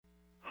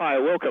Hi,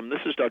 welcome.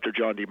 This is Dr.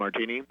 John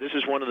DeMartini. This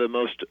is one of the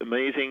most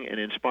amazing and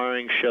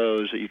inspiring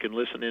shows that you can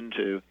listen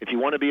into. If you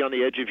want to be on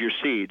the edge of your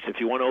seats, if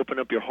you want to open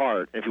up your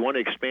heart, if you want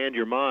to expand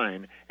your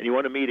mind, and you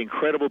want to meet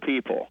incredible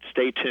people,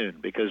 stay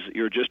tuned because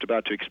you're just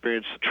about to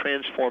experience a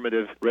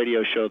transformative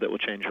radio show that will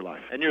change your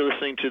life. And you're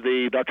listening to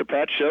the Dr.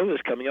 Pat Show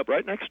that's coming up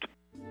right next.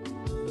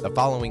 The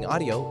following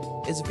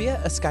audio is via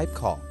a Skype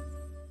call.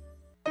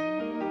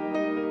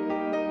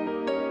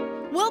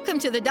 Welcome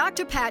to the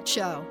Dr. Pat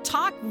Show.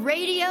 Talk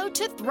radio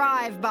to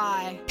thrive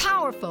by.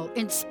 Powerful,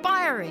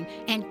 inspiring,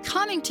 and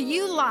coming to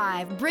you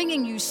live,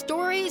 bringing you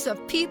stories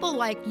of people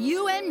like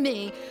you and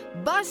me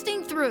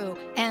busting through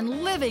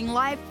and living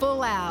life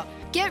full out.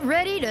 Get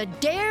ready to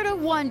dare to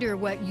wonder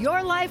what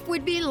your life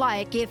would be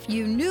like if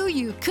you knew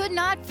you could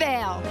not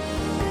fail.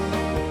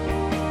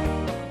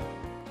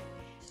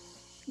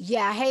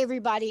 Yeah, hey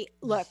everybody.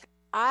 Look,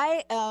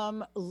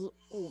 I'm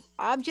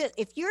just,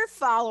 if you're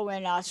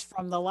following us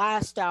from the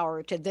last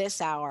hour to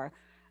this hour,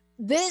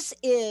 this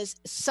is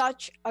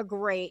such a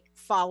great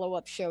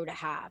follow-up show to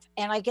have.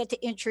 And I get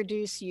to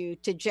introduce you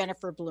to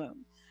Jennifer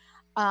Bloom,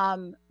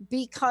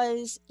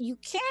 because you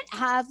can't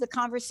have the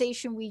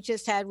conversation we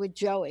just had with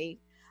Joey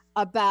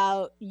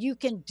about you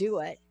can do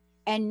it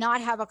and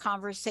not have a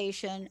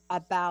conversation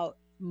about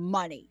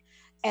money.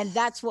 And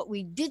that's what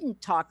we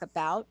didn't talk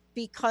about,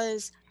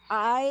 because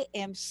I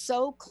am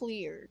so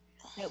clear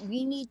that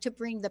we need to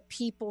bring the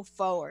people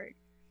forward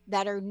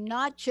that are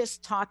not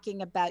just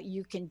talking about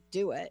you can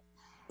do it,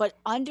 but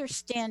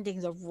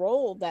understanding the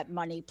role that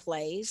money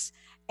plays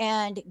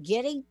and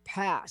getting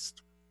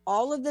past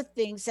all of the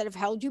things that have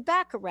held you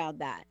back around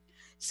that.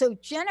 So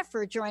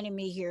Jennifer joining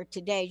me here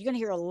today, you're going to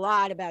hear a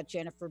lot about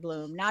Jennifer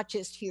Bloom, not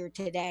just here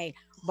today,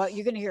 but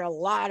you're going to hear a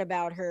lot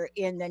about her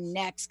in the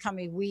next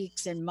coming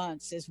weeks and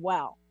months as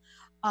well.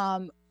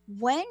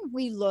 When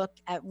we look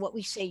at what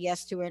we say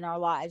yes to in our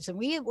lives, and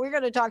we're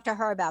going to talk to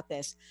her about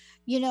this,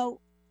 you know,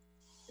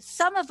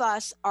 some of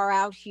us are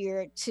out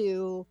here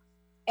to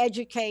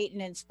educate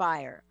and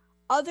inspire.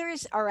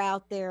 Others are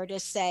out there to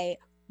say,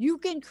 you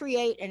can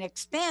create an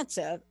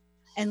expansive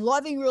and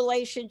loving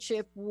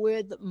relationship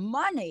with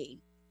money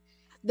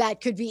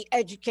that could be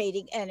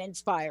educating and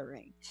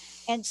inspiring.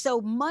 And so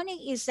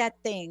money is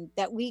that thing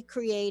that we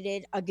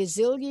created a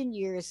gazillion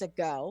years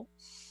ago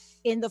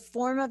in the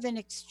form of an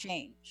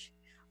exchange.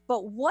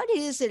 But what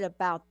is it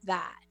about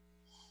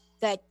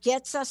that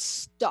gets us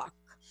stuck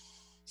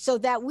so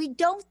that we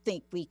don't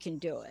think we can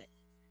do it?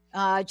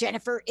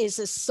 Jennifer is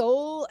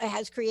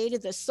has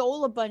created the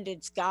Soul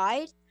Abundance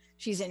Guide.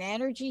 She's an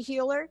energy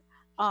healer.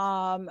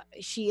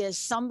 She is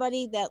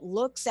somebody that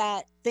looks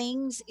at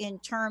things in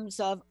terms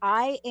of,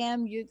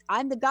 I'm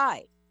the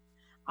guide.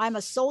 I'm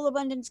a Soul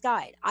Abundance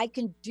Guide. I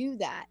can do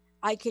that.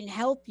 I can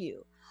help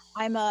you.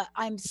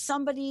 I'm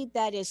somebody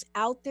that is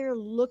out there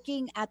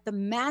looking at the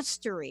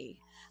mastery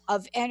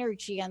of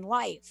energy and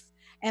life.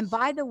 And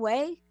by the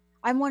way,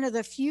 I'm one of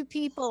the few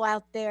people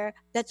out there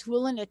that's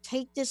willing to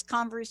take this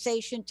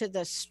conversation to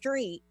the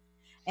street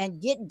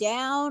and get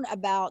down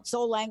about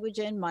soul language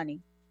and money.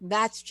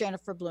 That's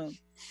Jennifer Bloom.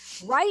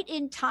 Right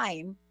in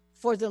time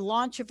for the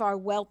launch of our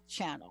Wealth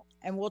Channel.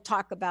 And we'll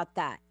talk about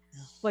that.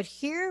 But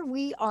here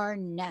we are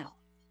now.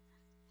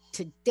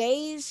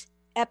 Today's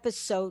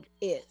episode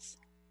is,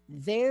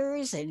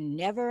 there's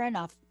never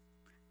enough.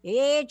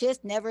 It's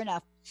just never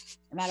enough.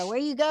 No matter where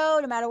you go,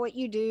 no matter what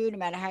you do, no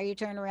matter how you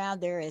turn around,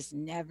 there is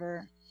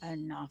never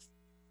enough.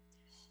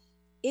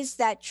 Is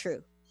that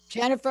true?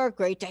 Jennifer,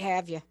 great to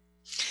have you.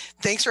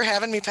 Thanks for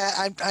having me, Pat.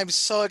 I'm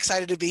so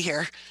excited to be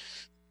here.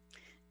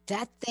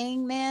 That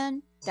thing,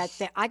 man,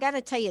 I got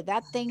to tell you,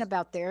 that thing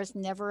about there's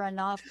never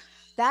enough,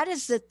 that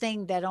is the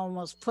thing that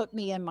almost put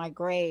me in my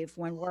grave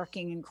when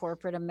working in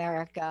corporate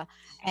America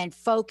and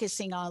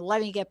focusing on,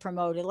 let me get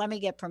promoted.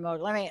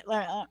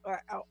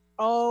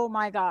 Oh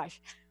my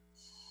gosh.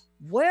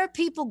 Where are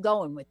people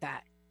going with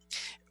that?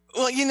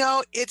 Well, you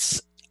know,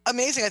 it's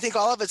amazing. I think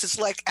all of us, it's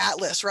like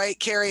Atlas, right?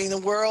 Carrying the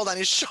world on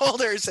his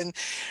shoulders. And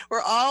we're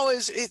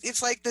always,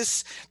 it's like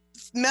this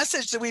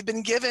message that we've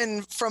been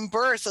given from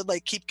birth of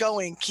like, keep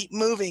going, keep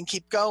moving,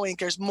 keep going.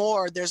 There's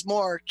more,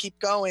 keep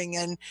going.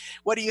 And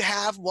what do you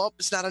have? Well,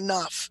 it's not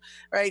enough,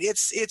 right?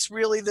 It's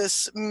really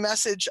this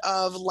message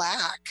of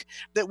lack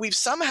that we've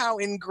somehow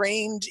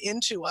ingrained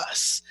into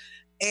us.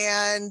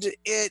 And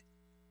it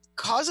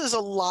causes a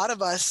lot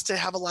of us to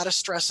have a lot of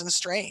stress and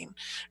strain,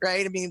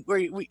 right? I mean,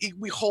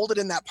 we hold it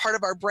in that part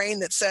of our brain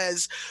that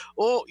says,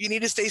 oh, you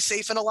need to stay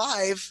safe and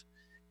alive.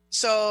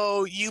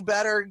 So you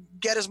better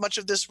get as much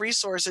of this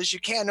resource as you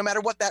can, no matter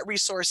what that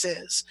resource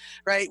is,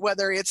 right?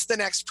 Whether it's the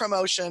next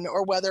promotion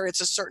or whether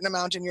it's a certain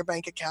amount in your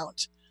bank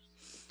account.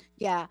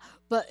 Yeah.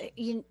 But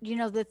you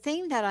know, the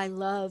thing that I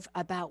love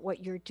about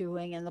what you're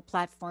doing and the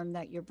platform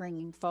that you're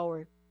bringing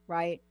forward,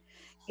 right,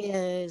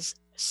 is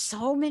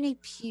so many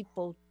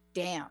people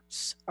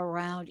dance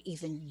around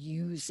even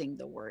using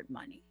the word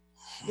money.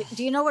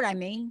 Do you know what I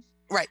mean?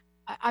 Right.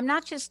 I'm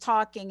not just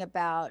talking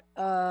about,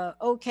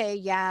 okay,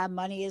 yeah,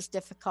 money is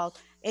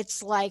difficult.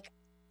 It's like,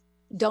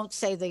 don't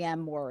say the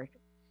M word.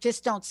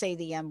 Just don't say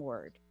the M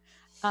word.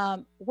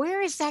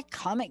 Where is that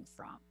coming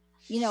from?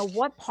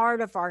 What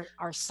part of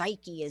our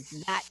psyche is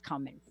that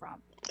coming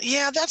from?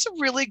 Yeah, that's a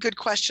really good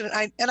question.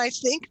 I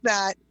think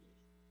that,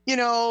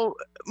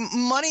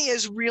 money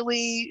is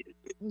really,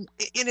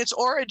 in its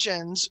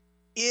origins,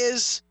 in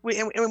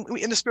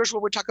the spiritual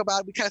world we talk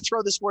about, we kind of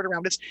throw this word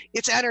around.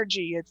 It's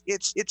energy,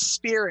 it's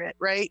spirit,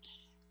 right?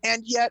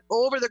 And yet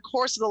over the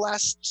course of the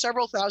last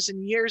several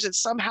thousand years,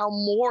 it's somehow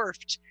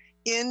morphed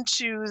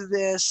into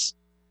this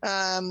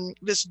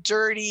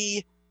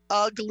dirty,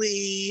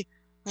 ugly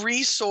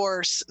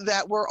resource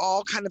that we're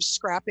all kind of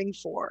scrapping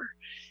for.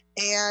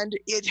 And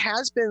it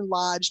has been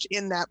lodged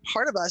in that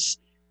part of us,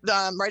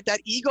 right? That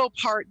ego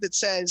part that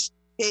says,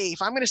 hey,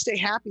 if I'm going to stay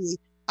happy,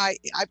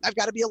 I've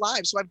got to be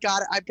alive. So I've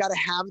got to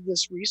have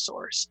this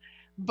resource.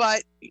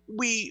 But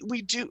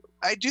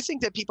I do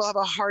think that people have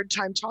a hard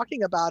time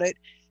talking about it,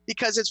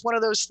 because it's one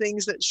of those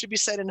things that should be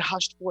said in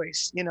hushed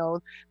voice,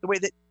 the way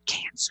that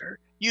cancer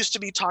used to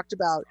be talked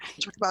about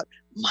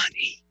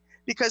money,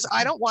 because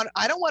I don't want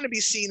to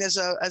be seen as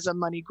a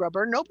money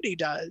grubber. Nobody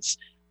does.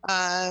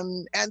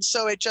 And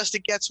so it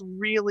gets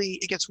really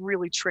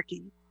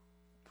tricky.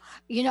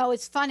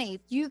 It's funny.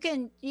 You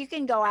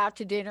can go out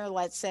to dinner,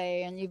 let's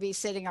say, and you'd be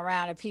sitting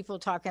around and people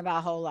talking about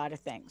a whole lot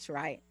of things,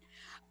 right?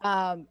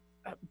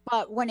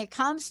 But when it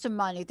comes to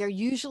money, they're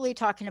usually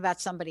talking about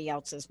somebody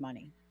else's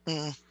money,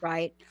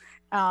 right?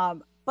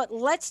 But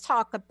let's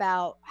talk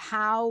about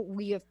how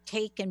we have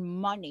taken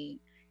money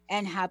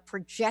and have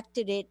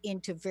projected it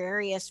into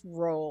various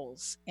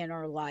roles in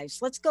our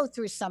lives. Let's go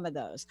through some of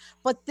those.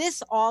 But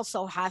this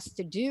also has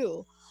to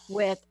do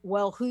with,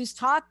 well, who's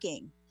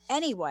talking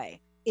anyway?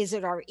 Is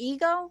it our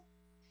ego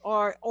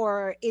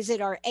or is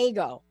it our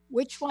ego?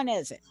 Which one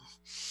is it?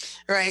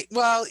 Right.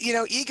 Well,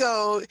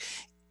 ego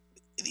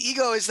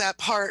is that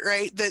part,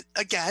 right, that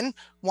again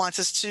wants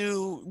us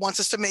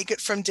to make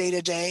it from day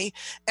to day.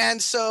 And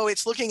so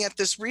it's looking at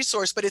this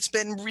resource, but it's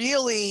been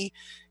really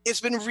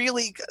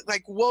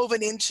like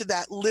woven into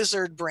that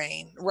lizard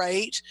brain,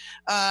 right?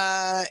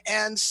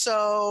 And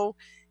so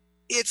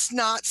it's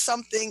not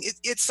something,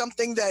 it's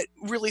something that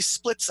really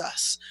splits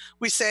us.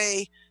 We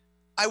say,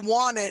 I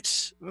want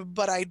it,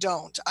 but I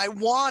don't. I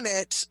want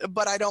it,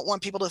 but I don't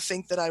want people to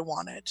think that I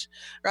want it,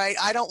 right?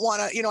 I don't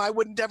want to, I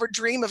would never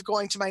dream of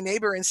going to my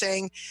neighbor and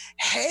saying,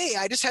 hey,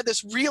 I just had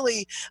this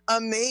really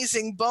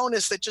amazing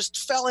bonus that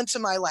just fell into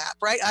my lap,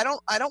 right? I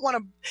don't want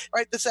to,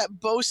 right? That's that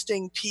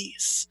boasting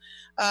piece.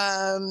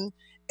 And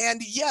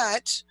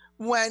yet,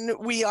 when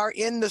we are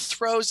in the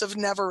throes of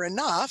never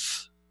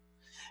enough,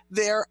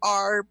 there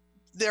are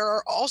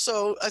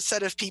also a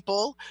set of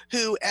people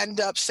who end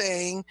up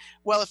saying,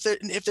 well,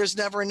 if there's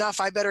never enough,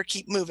 I better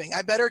keep moving.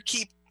 I better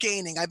keep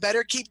gaining. I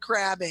better keep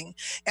grabbing.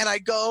 And I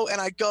go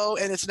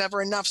and it's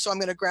never enough. So I'm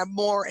going to grab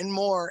more and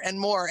more and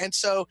more. And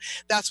so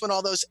that's when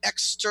all the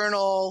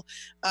external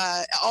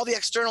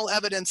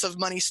evidence of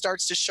money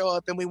starts to show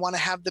up, and we want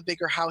to have the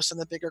bigger house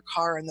and the bigger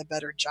car and the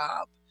better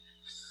job.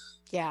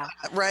 Yeah.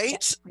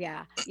 Right?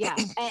 Yeah.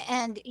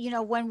 And,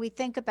 when we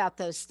think about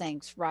those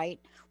things, right,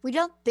 we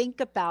don't think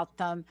about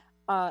them.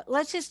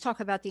 Let's just talk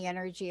about the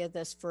energy of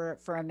this for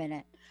a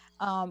minute.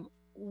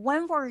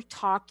 When we're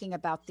talking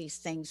about these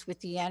things with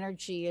the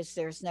energy is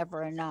there's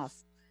never enough,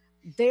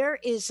 there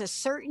is a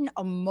certain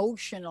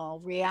emotional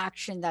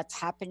reaction that's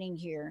happening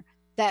here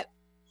that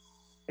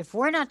if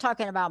we're not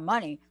talking about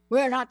money,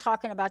 we're not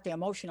talking about the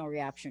emotional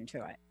reaction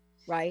to it,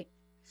 right?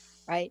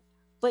 Right.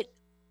 But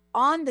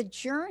on the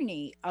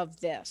journey of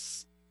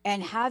this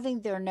and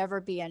having there never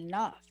be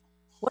enough,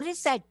 what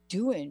is that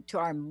doing to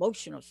our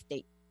emotional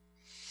state?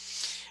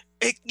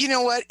 You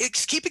know what?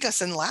 It's keeping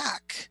us in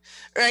lack,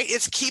 right?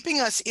 It's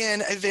keeping us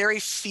in a very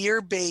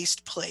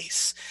fear-based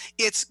place.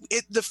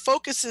 The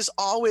focus is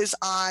always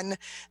on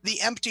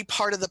the empty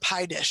part of the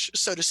pie dish,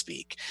 so to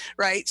speak,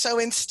 right? So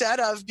instead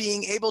of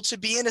being able to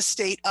be in a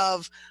state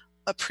of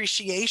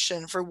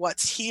appreciation for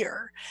what's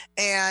here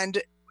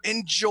and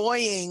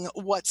enjoying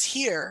what's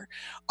here,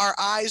 our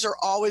eyes are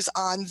always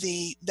on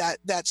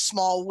that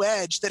small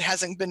wedge that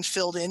hasn't been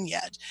filled in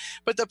yet.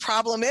 But the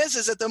problem is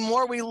that the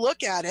more we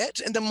look at it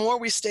and the more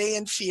we stay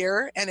in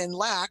fear and in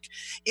lack,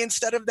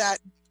 instead of that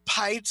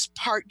pie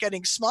part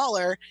getting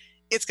smaller,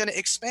 it's going to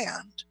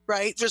expand,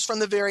 right? Just from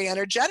the very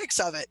energetics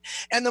of it.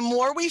 And the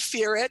more we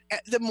fear it,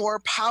 the more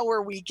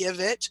power we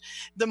give it,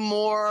 the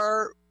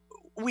more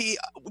we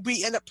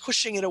end up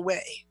pushing it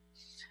away.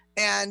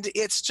 And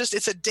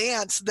it's a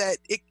dance that,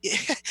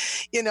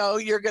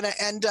 you're going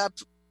to end up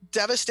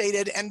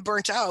devastated and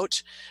burnt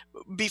out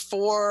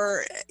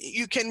before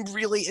you can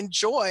really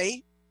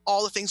enjoy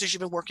all the things that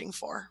you've been working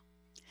for.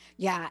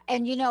 Yeah.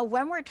 And,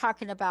 when we're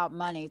talking about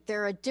money,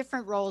 there are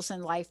different roles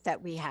in life that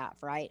we have,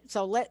 right?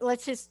 So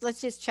let's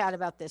just chat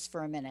about this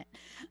for a minute.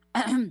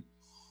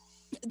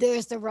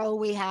 There's the role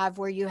we have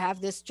where you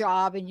have this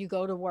job and you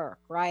go to work,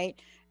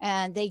 right?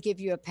 And they give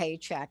you a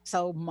paycheck,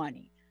 so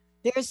money.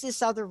 There's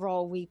this other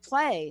role we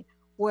play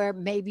where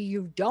maybe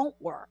you don't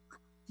work.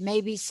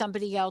 Maybe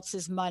somebody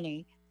else's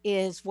money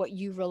is what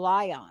you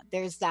rely on.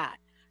 There's that.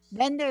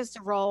 Then there's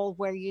the role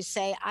where you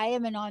say, I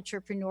am an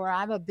entrepreneur.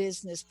 I'm a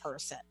business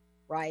person,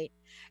 right?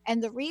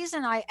 And the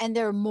reason and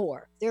there are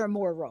more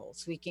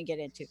roles we can get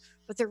into,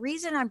 but the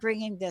reason I'm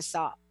bringing this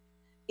up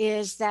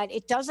is that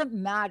it doesn't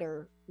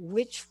matter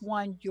which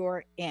one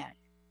you're in,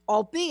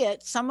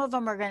 albeit some of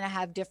them are going to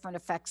have different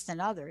effects than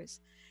others.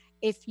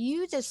 If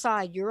you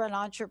decide you're an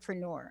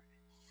entrepreneur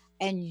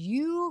and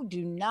you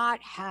do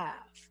not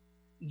have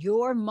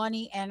your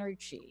money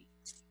energy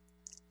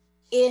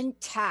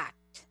intact,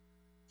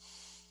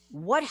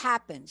 what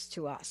happens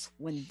to us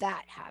when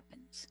that happens?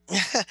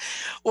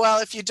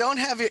 Well,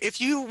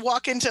 if you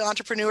walk into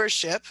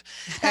entrepreneurship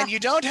and you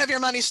don't have your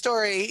money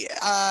story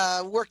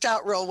worked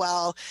out real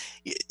well,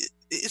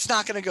 it's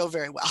not going to go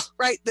very well,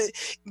 right?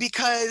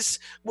 Because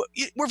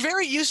we're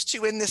very used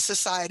to in this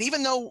society,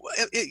 even though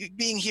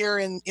being here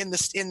in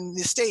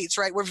the States,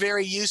 right, we're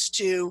very used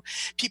to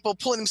people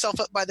pulling themselves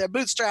up by their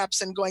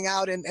bootstraps and going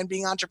out and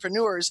being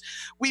entrepreneurs.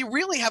 We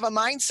really have a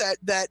mindset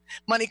that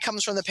money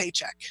comes from the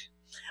paycheck.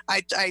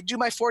 I do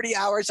my 40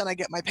 hours and I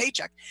get my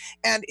paycheck.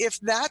 And if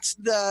that's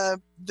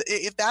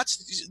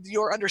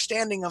your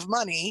understanding of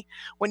money,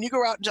 when you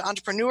go out into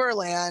entrepreneur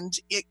land,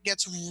 it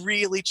gets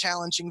really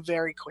challenging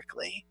very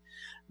quickly,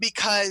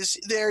 because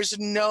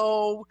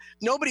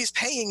nobody's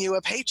paying you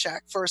a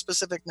paycheck for a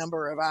specific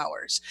number of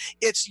hours.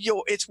 It's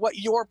what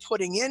you're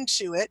putting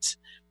into it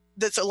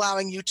that's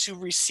allowing you to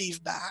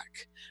receive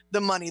back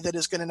the money that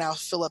is going to now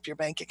fill up your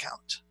bank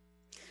account.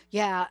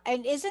 Yeah.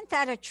 And isn't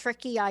that a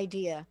tricky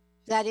idea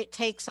that it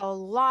takes a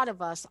lot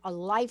of us a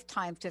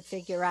lifetime to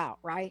figure out,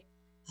 right?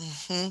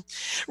 Mm-hmm.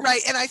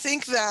 Right. And I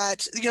think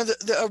that,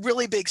 a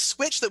really big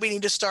switch that we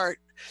need to start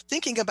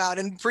thinking about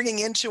and bringing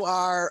into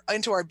our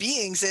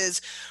beings is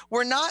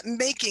we're not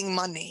making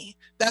money.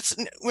 That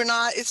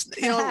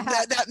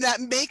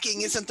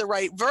making isn't the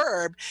right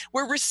verb.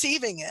 We're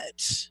receiving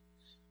it.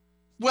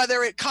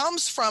 Whether it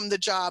comes from the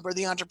job or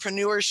the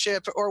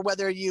entrepreneurship, or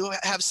whether you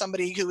have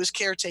somebody who is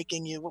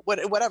caretaking you,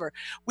 whatever,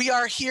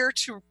 we're here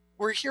to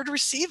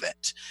receive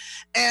it.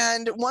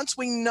 And once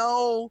we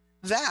know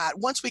that,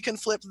 once we can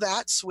flip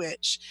that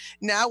switch,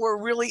 now we're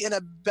really in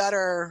a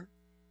better,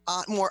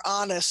 more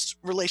honest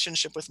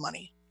relationship with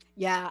money.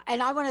 Yeah.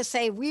 And I want to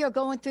say we are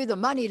going through the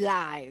money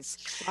lies,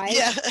 right?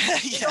 Yeah.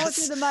 We're going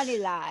through the money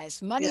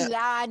lies.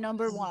 Lie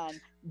number one.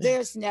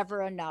 There's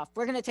never enough.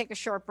 We're going to take a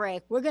short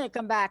break. We're going to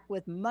come back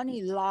with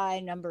money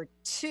lie number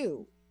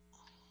 2.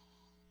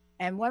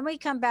 And when we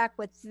come back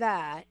with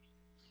that,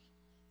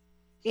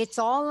 it's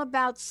all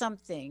about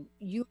something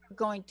you are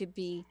going to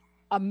be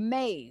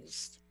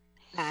amazed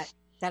at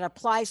that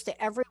applies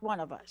to every one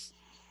of us.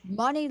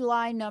 Money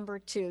lie number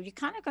 2. You're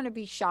kind of going to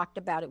be shocked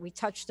about it. We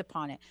touched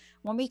upon it.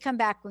 When we come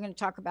back, we're going to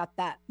talk about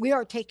that. We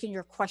are taking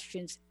your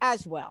questions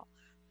as well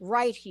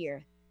right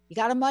here. You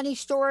got a money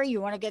story?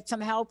 You want to get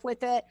some help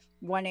with it?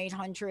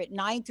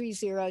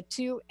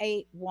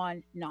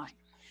 1-800-930-2819.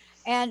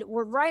 And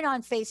we're right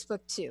on Facebook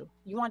too.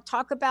 You want to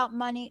talk about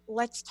money?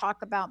 Let's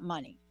talk about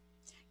money.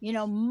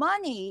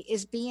 Money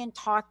is being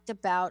talked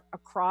about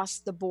across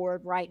the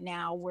board right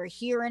now. We're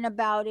hearing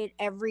about it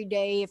every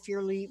day if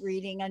you're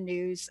reading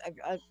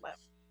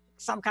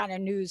some kind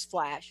of news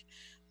flash.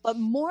 But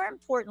more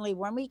importantly,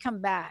 when we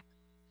come back,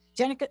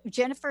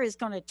 Jennifer is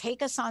going to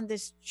take us on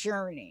this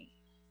journey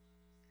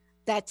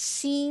that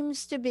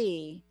seems to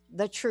be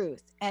the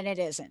truth, and it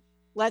isn't.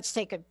 Let's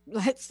take a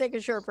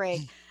short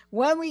break.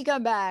 When we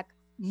come back,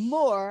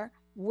 more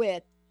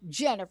with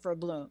Jennifer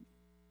Bloom.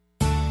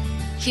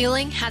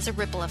 Healing has a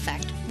ripple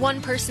effect. One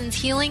person's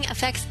healing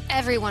affects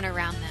everyone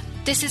around them.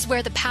 This is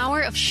where the power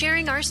of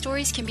sharing our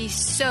stories can be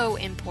so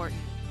important.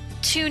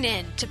 Tune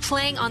in to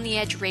Playing on the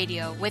Edge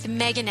Radio with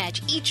Megan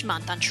Edge each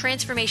month on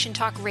Transformation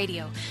Talk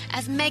Radio,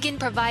 as Megan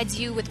provides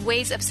you with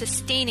ways of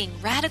sustaining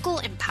radical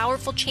and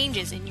powerful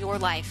changes in your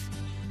life.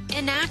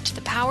 Enact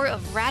the power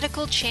of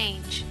radical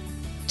change.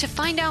 To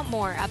find out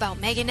more about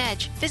Megan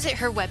Edge, visit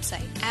her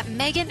website at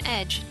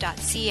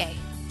meganedge.ca.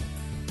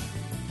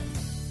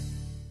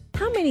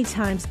 How many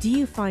times do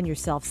you find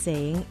yourself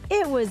saying,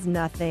 "It was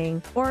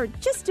nothing," or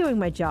 "just doing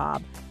my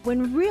job,"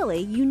 when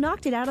really you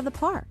knocked it out of the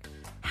park?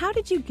 How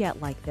did you get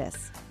like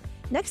this?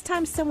 Next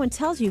time someone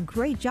tells you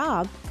 "great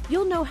job,"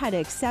 you'll know how to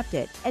accept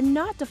it and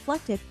not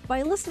deflect it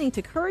by listening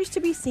to Courage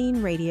to Be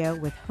Seen Radio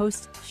with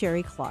host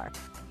Sherry Clark.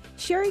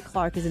 Sherry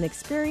Clark is an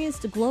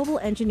experienced global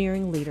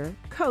engineering leader,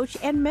 coach,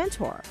 and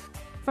mentor.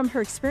 From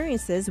her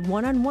experiences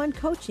one-on-one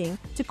coaching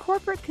to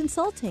corporate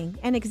consulting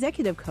and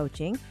executive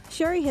coaching,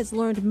 Sherry has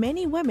learned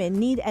many women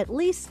need at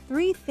least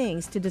 3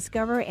 things to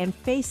discover and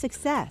face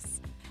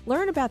success.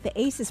 Learn about the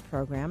ACES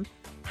program,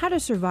 how to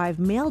survive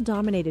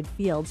male-dominated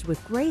fields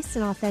with grace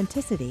and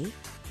authenticity,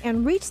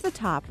 and reach the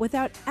top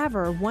without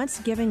ever once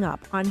giving up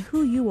on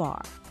who you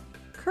are.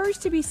 Courage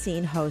to Be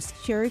Seen host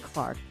Sherry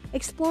Clark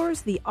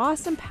explores the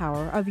awesome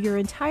power of your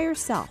entire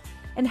self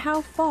and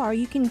how far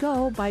you can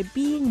go by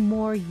being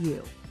more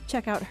you.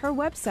 Check out her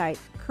website,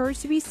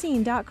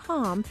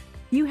 couragetobeseen.com.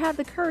 You have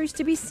the courage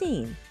to be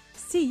seen.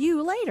 See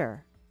you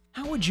later.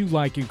 How would you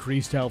like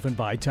increased health and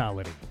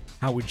vitality?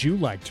 How would you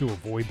like to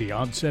avoid the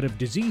onset of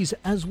disease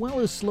as well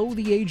as slow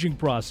the aging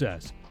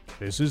process?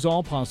 This is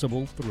all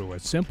possible through a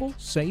simple,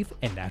 safe,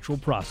 and natural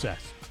process.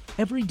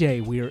 Every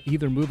day we are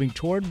either moving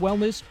toward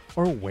wellness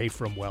or away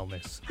from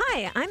wellness.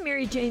 Hi, I'm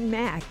Mary Jane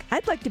Mack.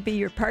 I'd like to be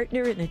your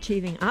partner in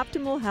achieving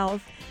optimal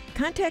health.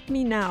 Contact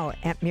me now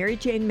at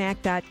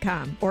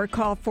maryjanemack.com or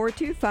call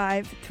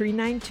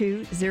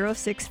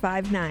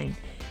 425-392-0659.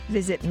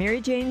 Visit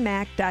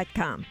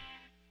maryjanemack.com.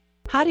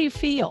 How do you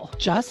feel?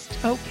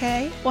 Just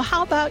okay? Well,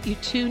 how about you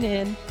tune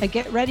in and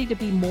get ready to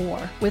be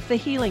more with the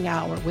Healing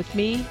Hour with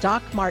me,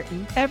 Doc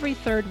Martin, every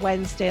third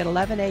Wednesday at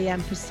 11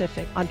 a.m.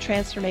 Pacific on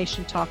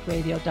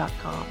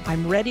TransformationTalkRadio.com.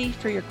 I'm ready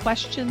for your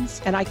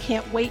questions, and I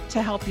can't wait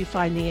to help you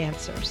find the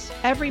answers.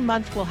 Every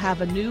month, we'll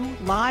have a new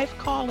live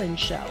call-in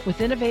show with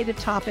innovative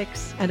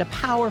topics and a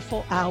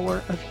powerful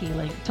hour of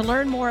healing. To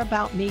learn more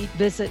about me,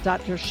 visit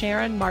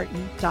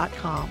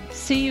drsharonmartin.com.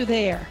 See you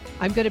there.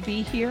 I'm going to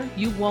be here.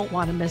 You won't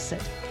want to miss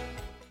it.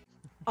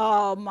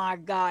 Oh my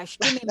gosh.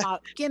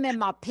 Give me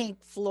my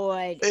Pink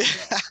Floyd.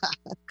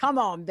 Come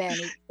on,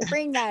 Benny.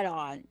 Bring that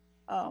on.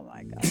 Oh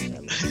my gosh.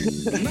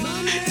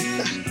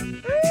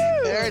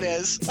 There it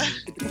is.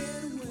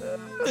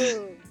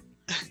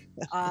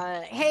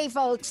 Hey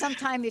folks,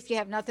 sometime if you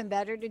have nothing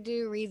better to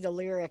do, read the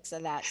lyrics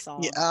of that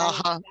song. Yeah,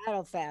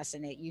 that'll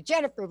fascinate you.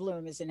 Jennifer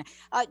Bloom is in it.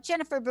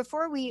 Jennifer,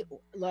 before we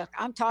look,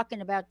 I'm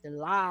talking about the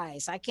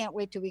lies. I can't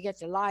wait till we get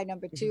to lie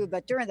number 2,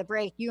 but during the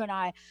break, you and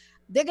I,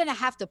 they're going to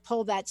have to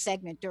pull that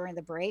segment during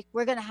the break.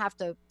 We're going to have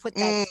to put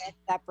that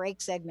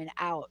break segment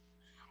out.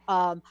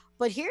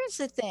 But here's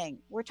the thing.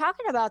 We're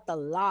talking about the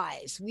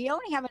lies. We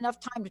only have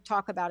enough time to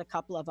talk about a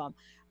couple of them.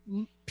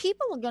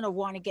 People are going to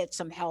want to get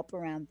some help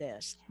around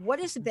this. What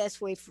is the best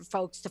way for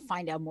folks to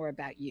find out more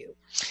about you?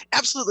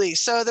 Absolutely.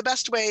 So the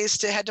best way is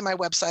to head to my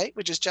website,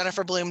 which is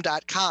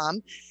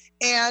jenniferbloom.com,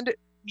 and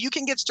you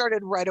can get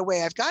started right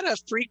away. I've got a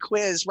free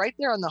quiz right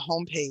there on the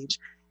homepage.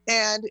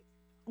 And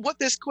what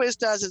this quiz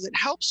does is it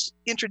helps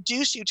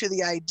introduce you to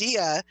the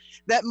idea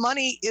that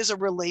money is a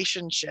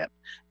relationship,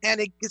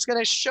 and it's going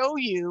to show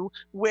you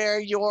where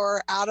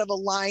you're out of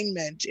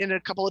alignment in a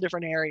couple of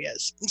different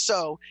areas.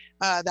 So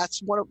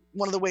that's one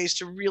of the ways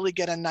to really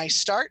get a nice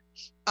start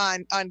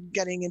on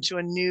getting into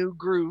a new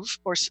groove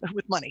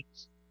with money.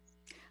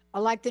 I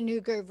like the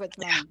new groove with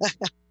money.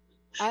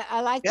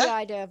 I like the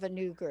idea of a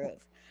new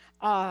groove.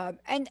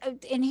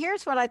 And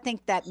here's what I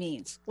think that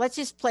means. Let's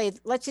just play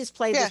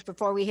this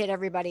before we hit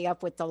everybody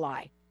up with the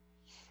lie.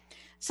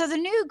 So the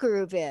new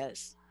groove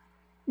is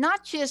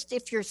not just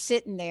if you're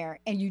sitting there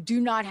and you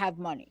do not have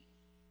money,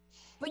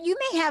 but you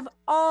may have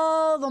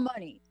all the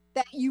money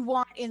that you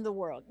want in the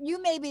world. You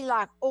may be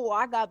like, oh,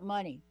 I got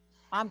money.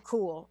 I'm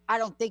cool. I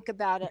don't think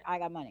about it. I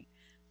got money.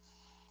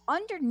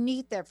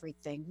 Underneath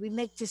everything, we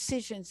make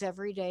decisions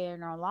every day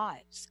in our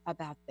lives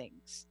about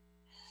things.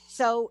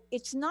 So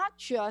it's not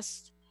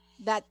just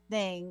that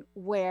thing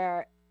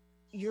where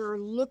you're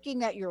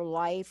looking at your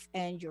life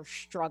and you're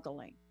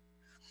struggling,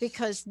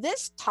 because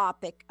this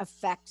topic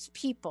affects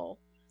people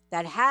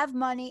that have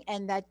money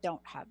and that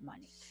don't have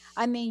money.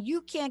 I mean,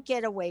 you can't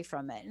get away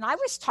from it. And I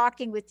was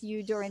talking with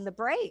you during the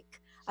break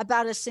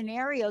about a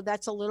scenario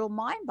that's a little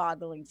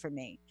mind-boggling for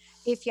me.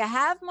 If you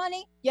have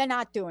money, you're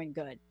not doing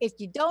good. If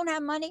you don't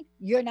have money,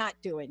 you're not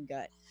doing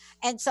good.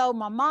 And so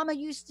my mama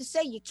used to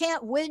say, you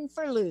can't win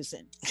for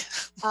losing.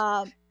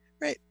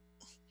 Right.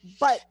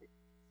 But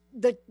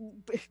let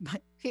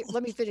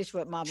me finish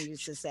what Mama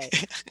used to say.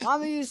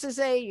 Mama used to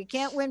say, you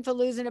can't win for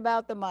losing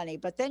about the money.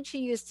 But then she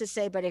used to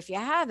say, but if you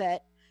have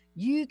it,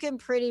 you can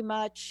pretty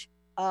much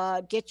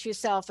get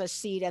yourself a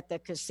seat at the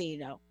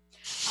casino.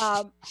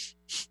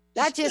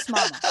 That's just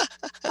Mama.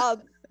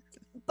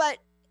 But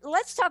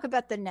let's talk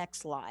about the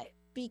next lie,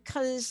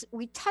 because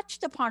we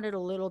touched upon it a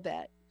little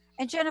bit.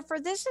 And Jennifer,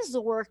 this is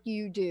the work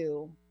you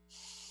do,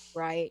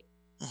 right?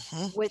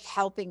 With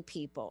helping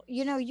people.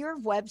 You know, your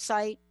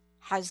website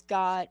has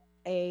got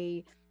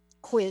a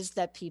quiz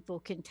that people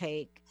can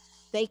take.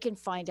 They can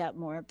find out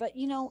more. But,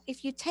 you know,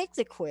 if you take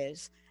the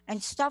quiz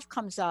and stuff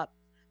comes up,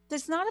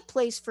 there's not a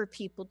place for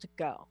people to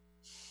go.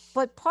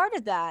 But part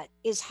of that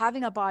is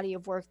having a body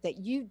of work that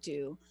you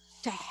do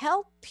to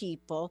help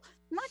people,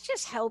 not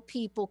just help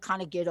people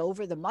kind of get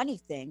over the money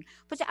thing,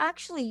 but to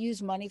actually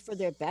use money for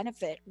their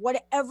benefit,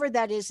 whatever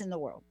that is in the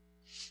world.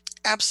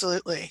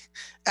 Absolutely.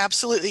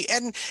 Absolutely.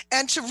 And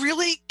to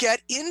really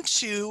get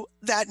into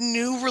that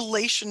new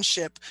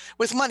relationship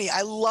with money.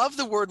 I love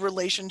the word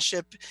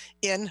relationship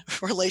in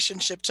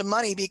relationship to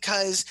money,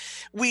 because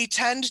we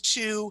tend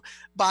to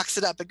box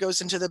it up. It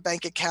goes into the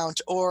bank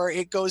account, or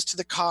it goes to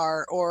the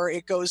car, or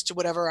it goes to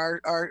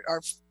whatever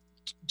our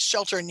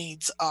shelter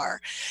needs are.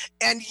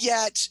 And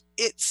yet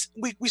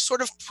we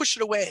sort of push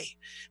it away.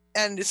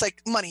 And it's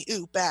like money,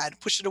 ooh, bad,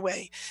 push it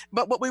away.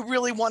 But what we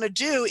really want to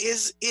do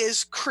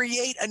is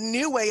create a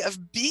new way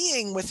of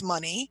being with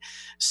money,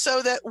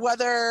 so that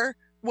whether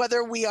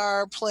we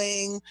are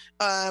playing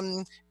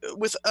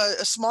with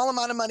a small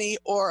amount of money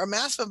or a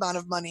massive amount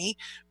of money,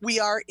 we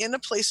are in a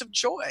place of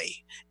joy,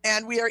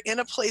 and we are in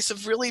a place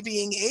of really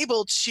being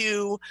able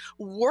to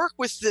work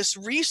with this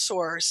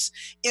resource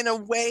in a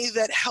way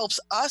that helps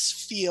us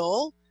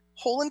feel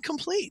whole and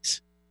complete.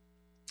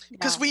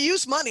 Because we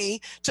use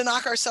money to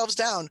knock ourselves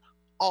down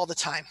all the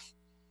time.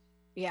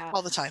 Yeah.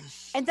 all the time.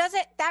 And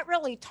that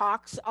really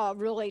talks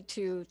really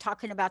to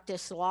talking about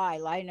this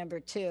lie number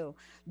 2.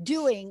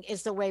 Doing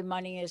is the way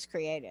money is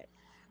created.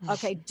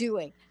 Okay,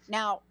 doing.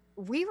 Now,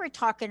 we were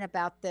talking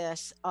about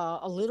this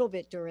a little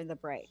bit during the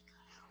break,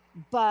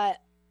 but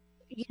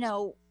you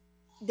know,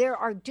 there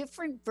are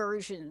different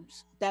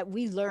versions that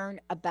we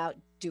learn about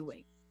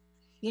doing.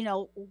 You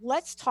know,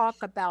 let's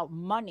talk about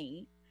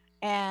money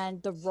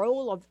and the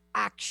role of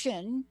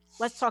action.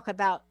 Let's talk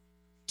about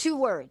 2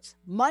 words: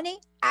 money,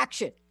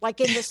 action,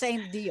 like in the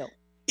same deal.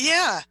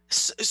 Yeah.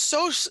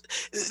 So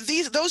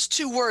those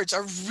 2 words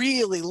are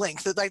really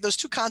linked. Like those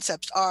 2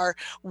 concepts are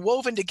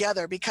woven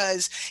together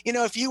because, you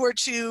know, if you were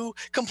to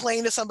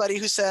complain to somebody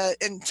who said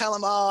and tell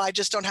them, oh, I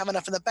just don't have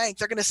enough in the bank,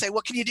 they're going to say,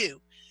 what can you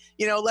do?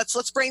 You know,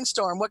 let's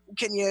brainstorm. What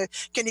can you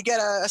get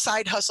a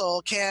side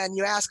hustle? Can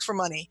you ask for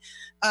money?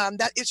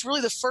 That it's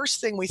really the first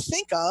thing we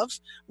think of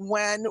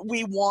when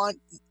we want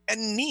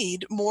and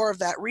need more of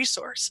that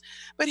resource.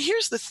 But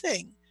here's the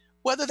thing.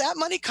 Whether that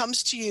money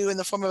comes to you in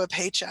the form of a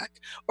paycheck,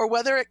 or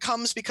whether it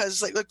comes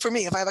because, like for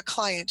me, if I have a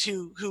client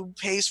who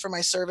pays for my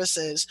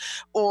services,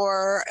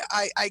 or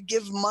I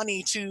give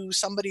money to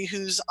somebody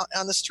who's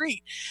on the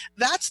street,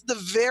 that's the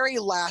very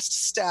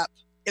last step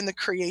in the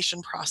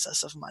creation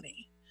process of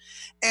money.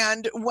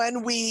 And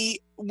when we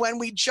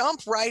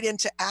jump right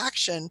into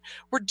action,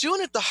 we're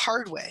doing it the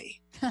hard way.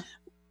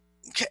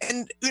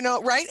 And, you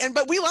know, right.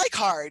 But we like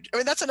hard. I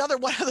mean, that's another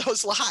one of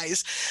those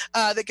lies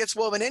that gets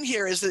woven in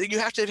here, is that you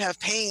have to have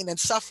pain and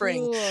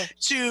suffering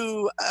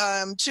to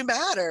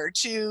matter,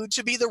 to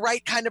be the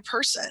right kind of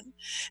person.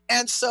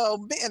 And so,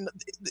 man,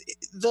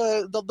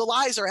 the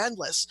lies are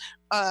endless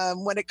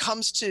when it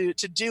comes to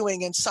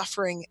doing and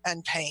suffering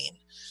and pain.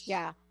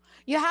 Yeah.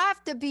 You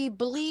have to be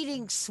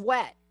bleeding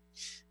sweat.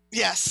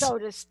 Yes. So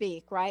to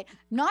speak, right?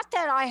 Not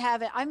that I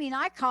haven't. I mean,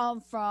 I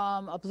come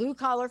from a blue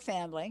collar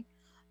family,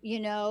 you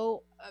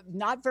know,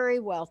 not very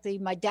wealthy.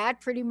 My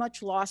dad pretty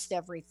much lost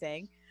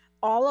everything.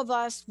 All of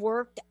us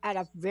worked at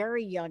a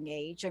very young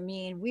age. I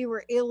mean, we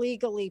were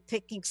illegally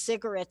picking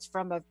cigarettes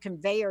from a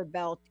conveyor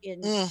belt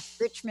in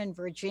Richmond,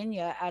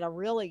 Virginia at a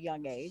really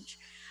young age.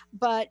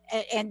 But,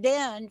 and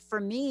then for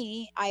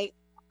me, I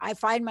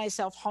find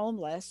myself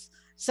homeless.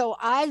 So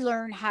I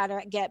learned how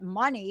to get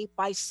money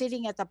by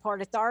sitting at the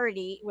Port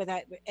Authority with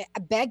a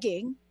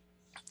begging,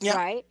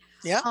 right?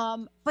 Yeah.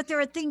 But there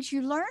are things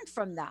you learn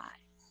from that.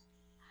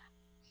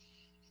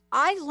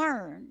 I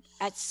learned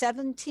at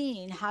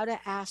 17 how to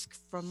ask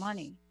for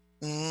money,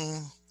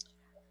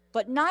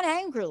 but not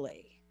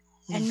angrily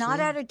and not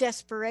out of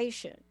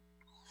desperation,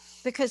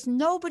 because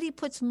nobody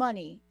puts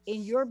money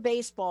in your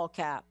baseball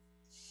cap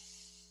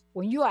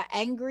when you are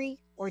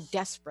angry or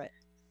desperate.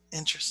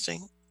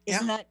 Interesting.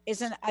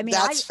 Isn't I mean,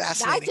 that's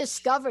fascinating. I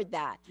discovered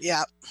that.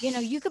 Yeah. You know,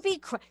 you could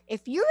be,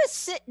 if you're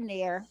sitting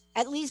there,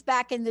 at least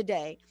back in the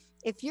day,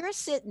 if you're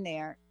sitting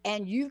there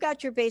and you've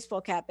got your baseball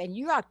cap and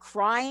you are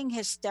crying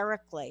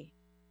hysterically,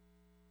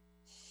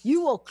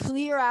 you will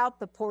clear out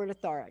the Port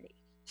Authority.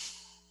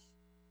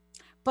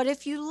 But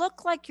if you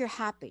look like you're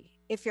happy,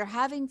 if you're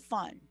having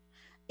fun,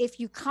 if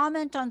you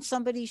comment on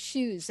somebody's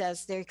shoes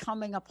as they're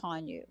coming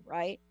upon you,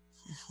 right?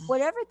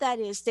 Whatever that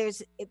is,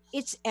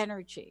 it's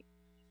energy.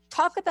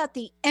 Talk about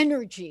the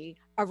energy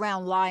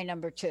around lie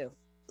number 2.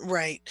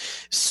 Right.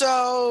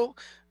 So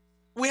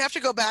we have to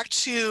go back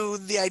to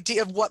the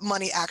idea of what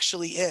money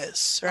actually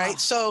is, right?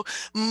 So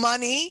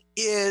money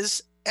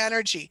is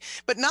energy,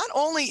 but not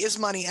only is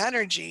money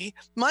energy,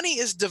 money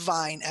is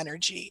divine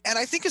energy. And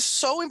I think it's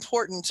so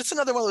important. It's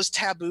another one of those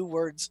taboo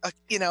words,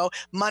 you know,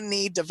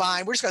 money,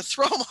 divine. We're just going to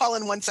throw them all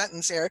in one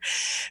sentence here,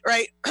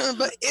 right?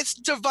 But it's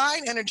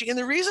divine energy. And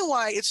the reason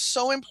why it's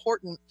so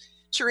important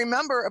to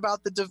remember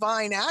about the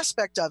divine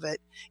aspect of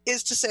it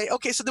is to say,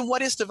 okay, so then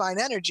what is divine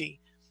energy?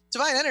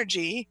 Divine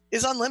energy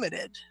is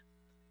unlimited.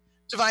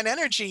 Divine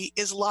energy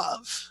is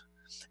love.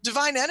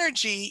 Divine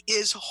energy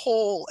is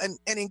whole and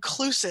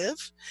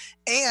inclusive,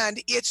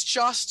 and it's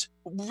just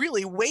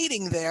really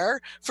waiting there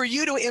for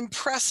you to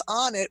impress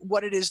on it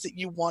what it is that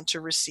you want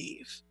to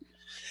receive.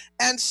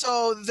 And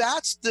so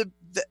that's the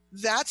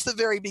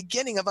very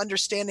beginning of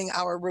understanding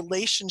our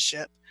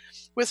relationship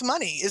with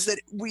money, is that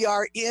we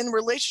are in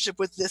relationship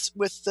with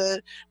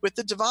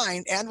the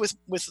divine and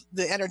with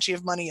the energy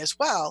of money as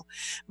well.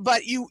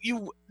 But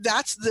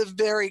that's the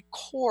very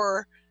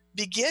core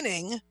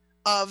beginning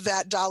of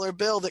that dollar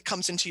bill that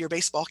comes into your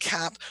baseball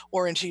cap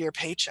or into your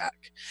paycheck.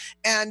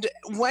 And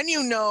when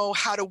you know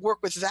how to work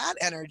with that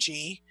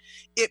energy,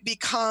 it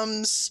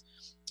becomes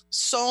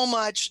so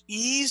much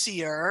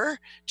easier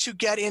to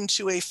get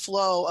into a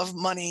flow of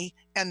money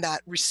and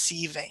that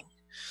receiving.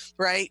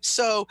 Right.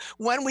 So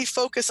when we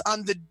focus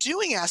on the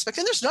doing aspect,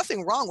 and there's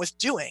nothing wrong with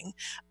doing,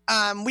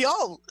 we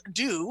all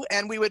do.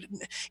 And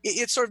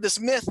it's sort of this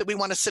myth that we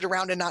want to sit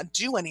around and not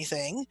do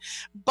anything.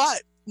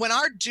 But when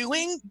our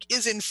doing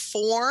is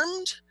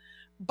informed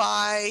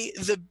by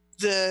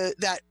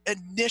that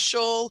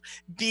initial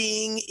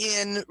being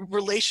in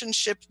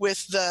relationship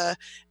with the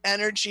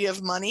energy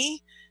of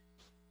money,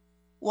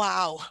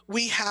 wow,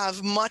 we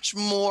have much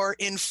more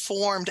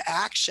informed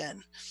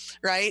action,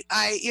 right?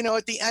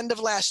 At the end of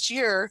last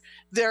year,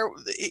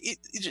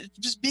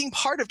 just being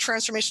part of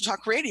Transformation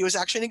Talk Radio is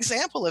actually an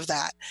example of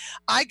that.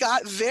 I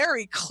got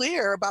very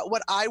clear about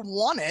what I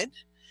wanted,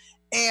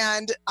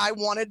 and I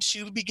wanted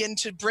to begin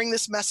to bring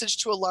this message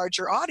to a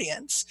larger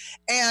audience.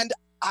 And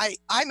I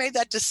made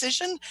that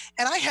decision,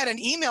 and I had an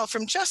email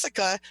from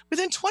Jessica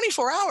within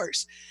 24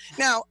 hours.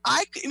 Now,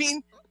 I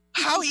mean,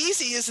 how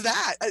easy is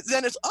that?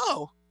 Then it's,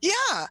 oh,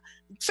 yeah,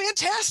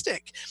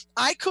 fantastic.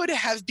 I could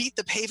have beat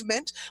the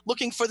pavement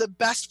looking for the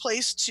best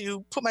place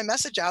to put my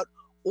message out,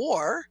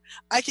 or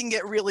I can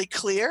get really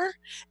clear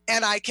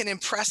and I can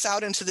impress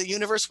out into the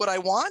universe what I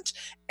want.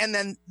 And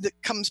then that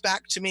comes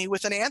back to me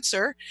with an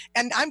answer.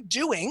 And I'm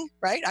doing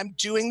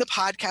the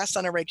podcast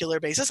on a regular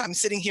basis. I'm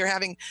sitting here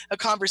having a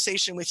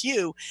conversation with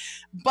you,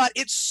 but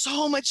it's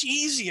so much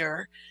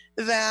easier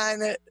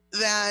than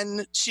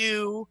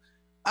to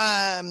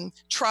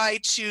try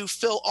to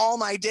fill all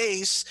my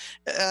days,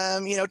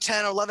 10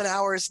 or 11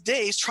 hours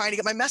days trying to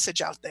get my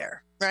message out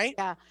there. Right.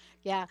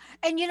 Yeah.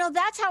 And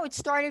that's how it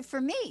started for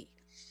me.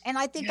 And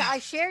I think I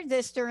shared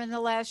this during the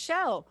last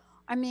show.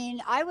 I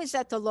mean, I was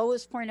at the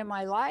lowest point in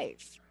my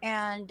life,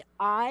 and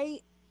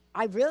I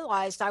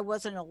realized I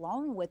wasn't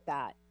alone with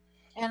that.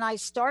 And I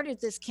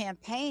started this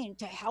campaign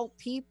to help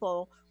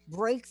people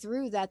break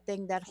through that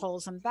thing that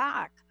holds them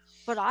back.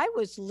 But I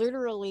was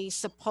literally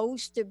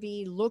supposed to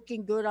be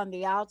looking good on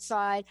the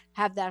outside,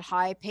 have that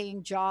high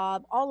paying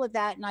job, all of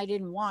that. And I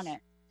didn't want it.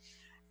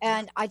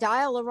 And I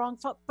dialed the wrong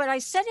phone, but I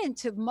set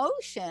into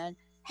motion,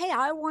 hey,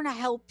 I want to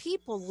help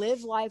people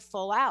live life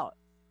full out.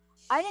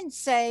 I didn't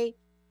say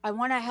I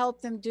want to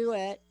help them do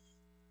it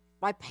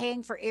by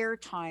paying for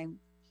airtime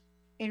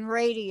in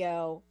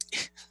radio.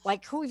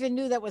 Like, who even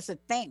knew that was a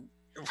thing?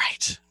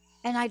 Right.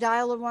 And I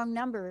dialed the wrong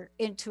number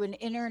into an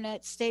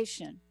internet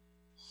station.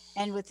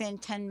 And within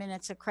 10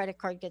 minutes, a credit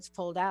card gets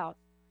pulled out,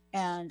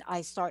 and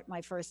I start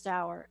my first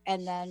hour.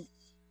 And then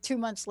 2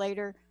 months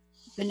later,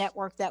 the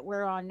network that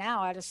we're on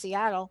now out of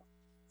Seattle,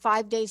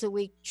 5 days a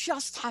week,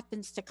 just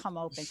happens to come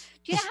open.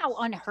 Do you know how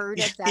unheard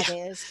of that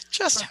is?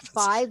 Just for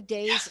 5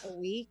 days a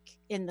week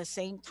in the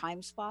same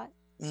time spot.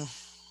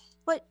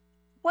 But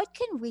what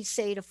can we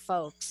say to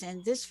folks?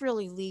 And this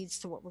really leads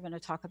to what we're going to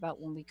talk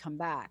about when we come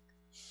back.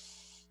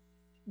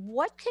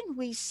 What can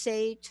we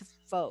say to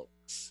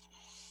folks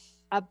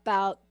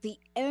about the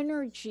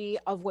energy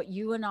of what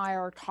you and I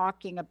are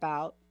talking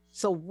about?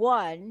 So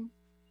one,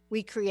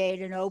 we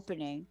create an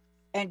opening.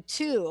 And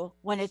two,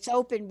 when it's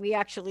open, we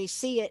actually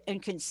see it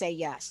and can say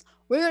yes.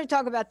 We're going to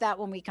talk about that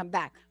when we come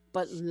back.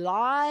 But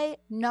lie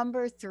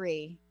number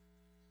 3,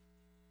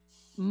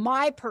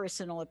 my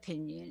personal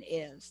opinion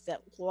is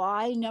that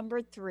lie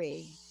number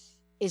 3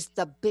 is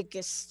the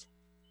biggest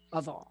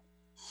of all.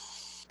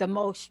 The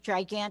most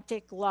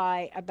gigantic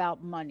lie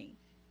about money.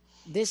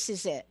 This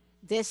is it.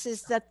 This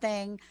is the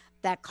thing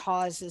that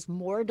causes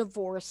more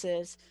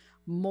divorces,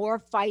 more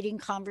fighting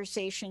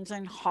conversations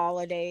and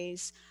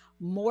holidays,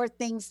 more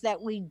things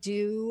that we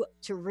do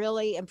to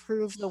really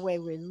improve the way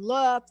we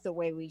look, the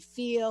way we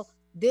feel.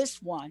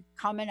 This one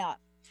coming up.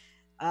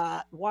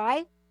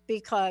 Why?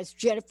 Because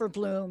Jennifer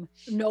Bloom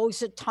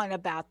knows a ton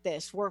about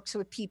this, works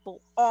with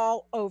people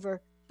all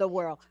over the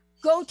world.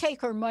 Go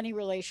take her money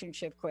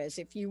relationship quiz,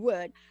 if you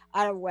would,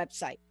 at our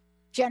website,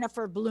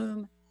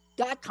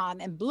 jenniferbloom.com.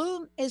 And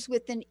Bloom is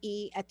with an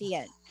E at the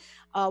end.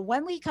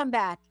 When we come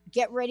back,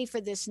 get ready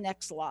for this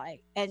next lie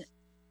and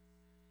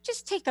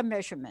just take a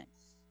measurement.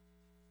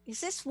 Is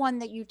this one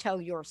that you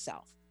tell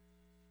yourself?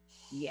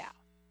 Yeah,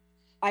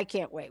 I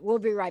can't wait. We'll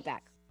be right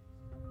back.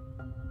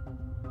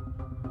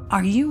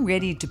 Are you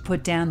ready to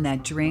put down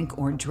that drink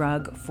or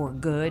drug for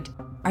good?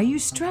 Are you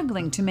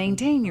struggling to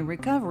maintain your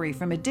recovery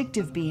from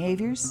addictive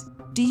behaviors?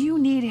 Do you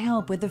need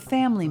help with a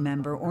family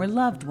member or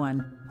loved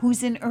one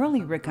who's in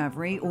early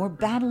recovery or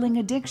battling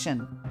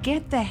addiction?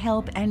 Get the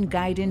help and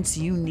guidance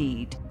you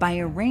need by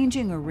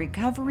arranging a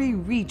Recovery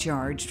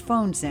Recharged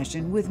phone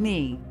session with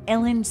me,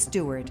 Ellen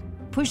Stewart,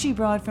 Pushy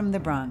Broad from the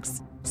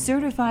Bronx,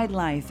 certified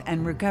life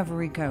and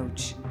recovery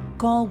coach.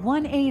 Call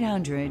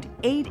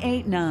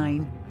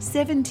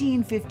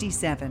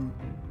 1-800-889-1757.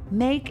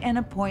 Make an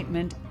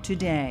appointment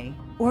today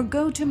or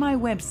go to my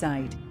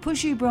website,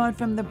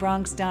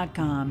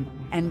 pushybroadfromthebronx.com,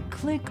 and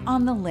click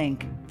on the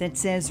link that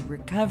says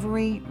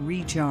Recovery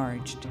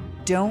Recharged.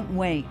 Don't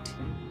wait.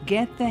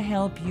 Get the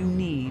help you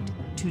need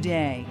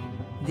today.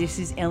 This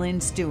is Ellen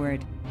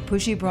Stewart,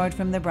 Pushy Broad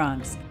from the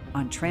Bronx,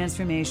 on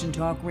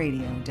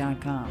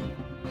TransformationTalkRadio.com.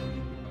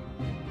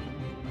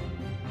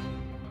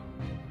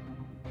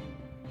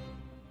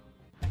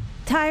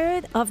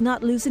 Tired of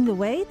not losing the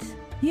weight?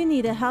 You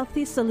need a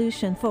healthy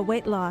solution for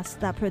weight loss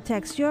that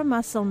protects your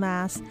muscle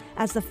mass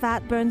as the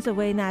fat burns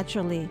away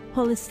naturally.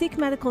 Holistic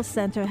Medical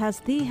Center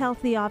has the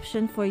healthy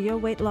option for your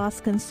weight loss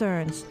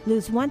concerns.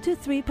 Lose 1 to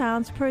 3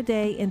 pounds per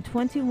day in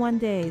 21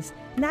 days,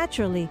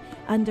 naturally,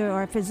 under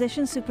our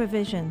physician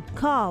supervision.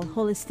 Call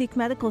Holistic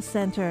Medical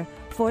Center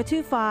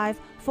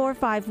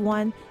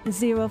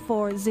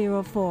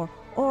 425-451-0404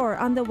 or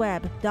on the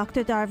web,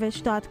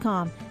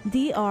 drdarvish.com,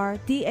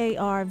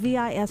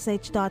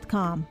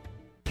 drdarvish.com.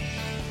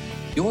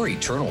 Your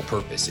eternal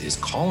purpose is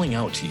calling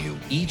out to you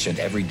each and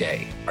every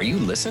day. Are you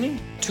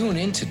listening? Tune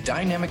in to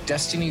Dynamic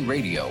Destiny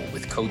Radio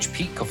with Coach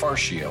Pete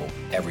Cafarcio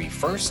every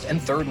first and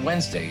third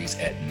Wednesdays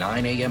at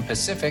 9 a.m.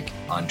 Pacific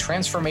on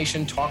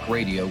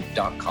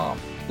TransformationTalkRadio.com.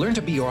 Learn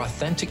to be your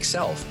authentic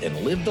self and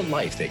live the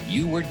life that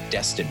you were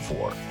destined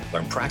for.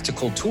 Learn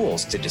practical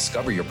tools to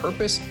discover your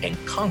purpose and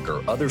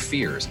conquer other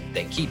fears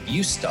that keep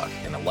you stuck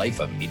in a life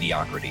of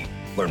mediocrity.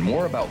 Learn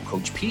more about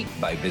Coach Pete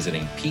by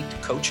visiting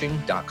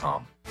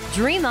PeteCoaching.com.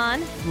 Dream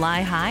on,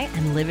 fly high,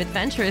 and live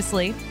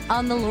adventurously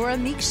on The Laura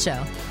Meeks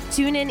Show.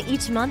 Tune in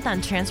each month on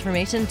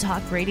Transformation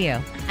Talk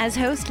Radio. As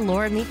host,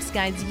 Laura Meeks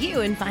guides you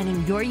in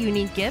finding your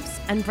unique gifts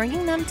and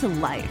bringing them to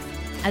life.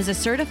 As a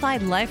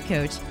certified life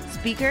coach,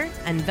 speaker,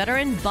 and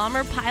veteran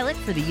bomber pilot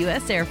for the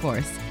U.S. Air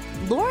Force,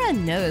 Laura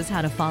knows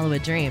how to follow a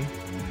dream.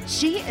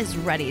 She is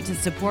ready to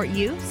support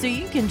you so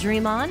you can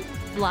dream on,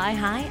 fly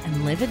high,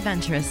 and live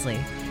adventurously.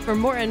 For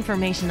more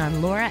information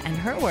on Laura and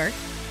her work,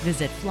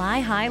 visit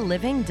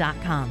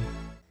flyhighliving.com.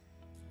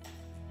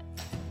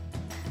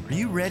 Are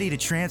you ready to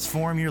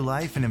transform your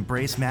life and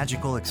embrace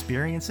magical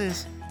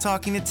experiences?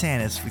 Talking to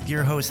Tanis with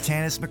your host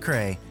Tanis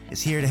McCrae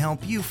is here to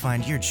help you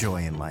find your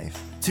joy in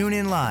life. Tune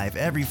in live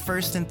every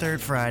first and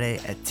third Friday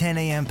at 10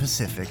 a.m.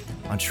 Pacific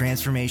on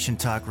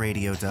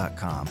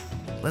TransformationTalkRadio.com.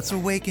 Let's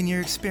awaken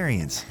your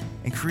experience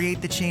and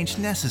create the change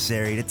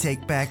necessary to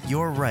take back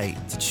your right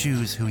to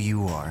choose who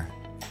you are.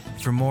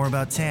 For more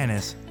about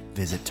Tanis,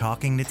 visit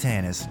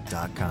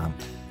TalkingToTanis.com.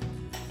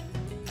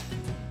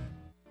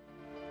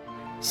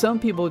 Some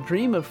people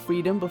dream of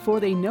freedom before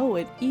they know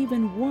it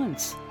even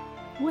once.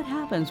 What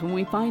happens when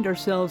we find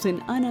ourselves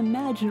in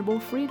unimaginable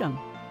freedom?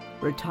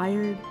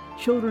 Retired,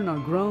 children are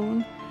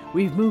grown,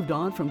 we've moved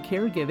on from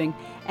caregiving,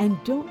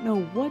 and don't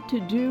know what to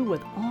do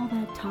with all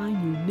that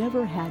time you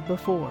never had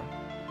before.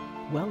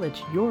 Well,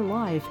 it's your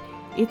life.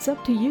 It's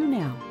up to you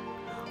now.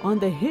 On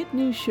the hit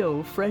new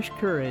show, Fresh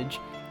Courage,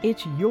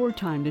 it's your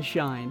time to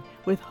shine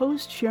with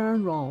host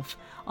Sharon Rolfe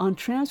on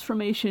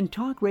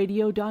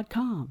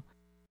TransformationTalkRadio.com.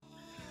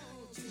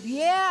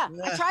 Yeah,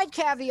 I tried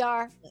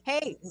caviar.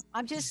 Hey,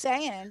 I'm just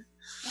saying,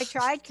 I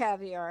tried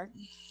caviar.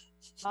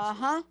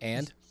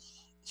 And?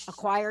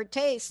 Acquired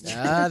taste.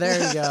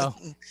 There you go.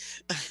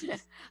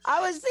 I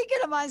was thinking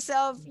to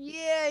myself,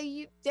 yeah,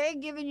 they're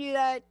giving you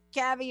that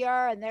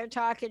caviar and they're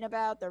talking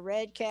about the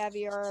red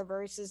caviar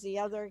versus the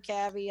other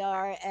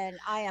caviar, and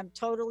I am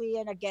totally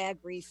in a gag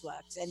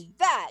reflex, and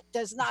that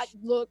does not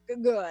look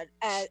good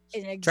at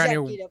an executive Trying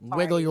to party.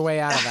 wiggle your way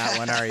out of that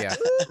one, are you?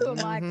 Ooh,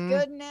 my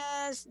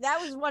goodness. That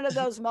was one of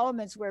those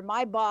moments where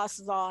my boss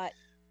thought,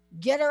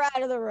 get her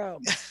out of the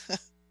room.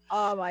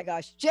 Oh my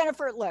gosh.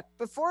 Jennifer, look,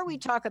 before we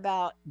talk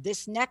about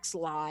this next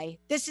lie,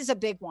 this is a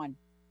big one.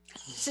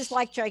 This is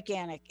like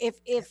gigantic.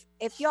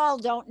 If y'all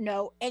don't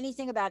know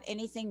anything about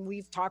anything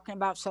we've talking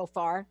about so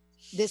far,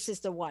 this is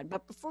the one.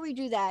 But before we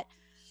do that,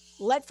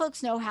 let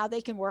folks know how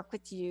they can work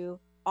with you.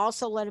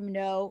 Also let them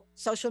know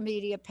social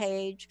media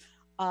page,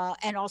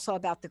 and also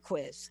about the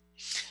quiz.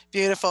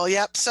 Beautiful.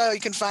 Yep. So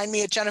you can find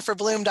me at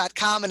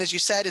jenniferbloom.com. And as you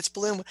said, it's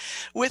Bloom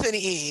with an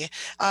E. You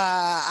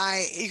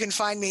can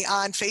find me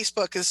on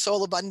Facebook as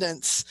Soul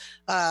Abundance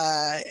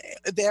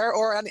there,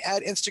 or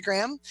at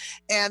Instagram.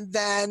 And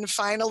then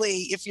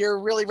finally, if you're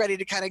really ready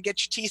to kind of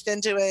get your teeth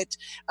into it,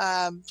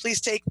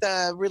 please take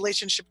the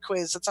relationship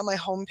quiz. It's on my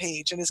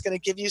homepage, and it's going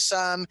to give you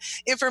some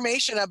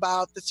information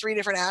about the 3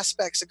 different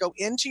aspects that go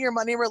into your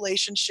money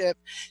relationship,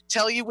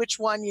 tell you which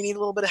one you need a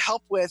little bit of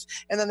help with.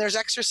 And then there's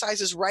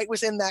exercises right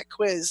within that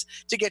quiz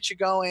to get you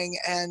going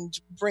and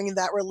bringing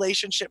that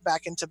relationship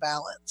back into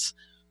balance.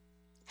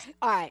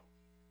 All right.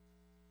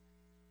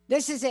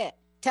 This is it.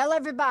 Tell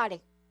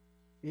everybody.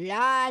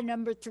 Lie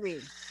number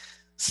 3.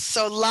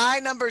 So lie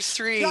number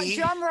 3.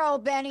 Drum roll,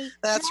 Benny.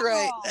 That's drum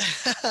right.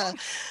 roll.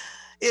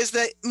 Is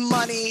that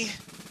money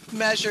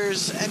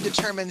measures and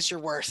determines your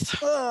worth.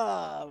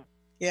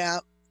 Yeah.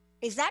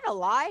 Is that a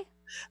lie?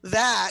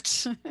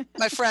 That,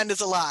 my friend,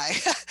 is a lie.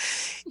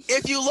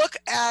 If you look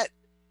at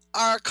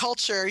our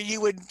culture,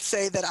 you would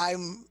say that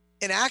I'm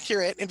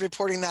inaccurate in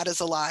reporting that as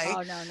a lie.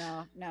 Oh,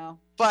 no.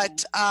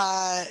 But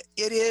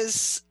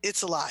it's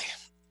a lie.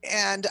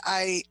 And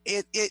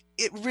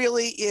it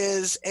really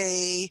is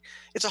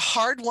it's a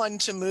hard one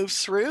to move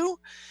through,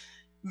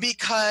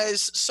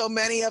 because so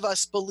many of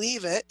us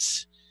believe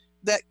it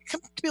that it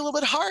can be a little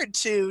bit hard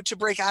to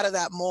break out of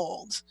that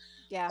mold.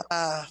 Yeah.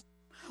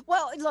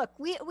 Well, look,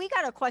 we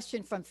got a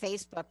question from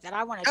Facebook that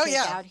I want to take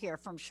out here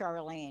from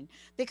Charlene,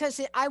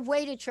 because I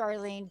waited,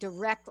 Charlene,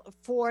 direct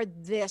for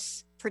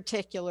this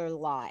particular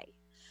lie,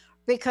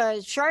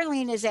 because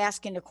Charlene is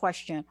asking the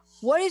question,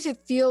 what does it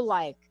feel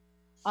like?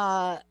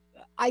 I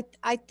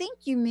think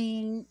you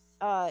mean,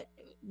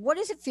 what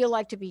does it feel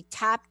like to be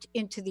tapped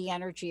into the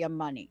energy of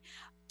money?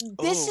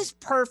 This is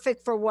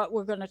perfect for what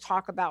we're going to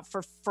talk about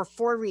for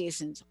 4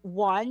 reasons.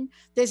 1,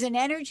 there's an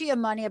energy of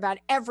money about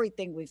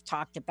everything we've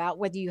talked about,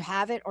 whether you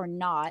have it or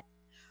not.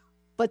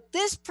 But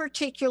this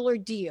particular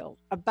deal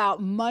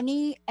about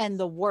money and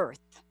the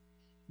worth,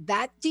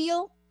 that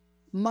deal,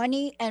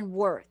 money and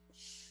worth,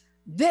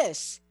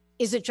 this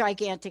is a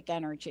gigantic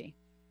energy.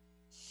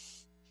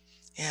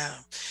 Yeah.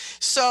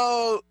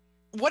 So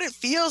what it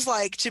feels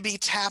like to be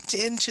tapped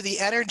into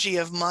the energy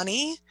of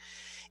money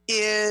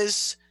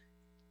is,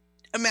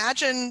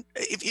 imagine,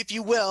 if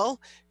you will,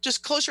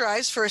 just close your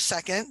eyes for a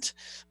second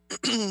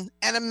and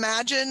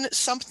imagine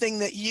something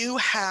that you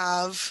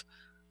have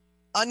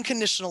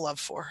unconditional love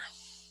for.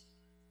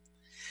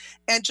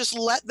 And just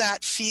let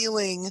that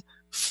feeling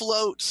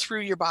float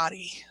through your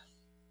body.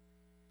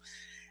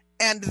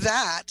 And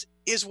that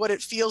is what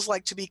it feels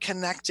like to be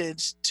connected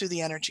to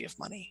the energy of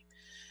money.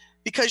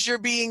 Because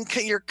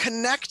you're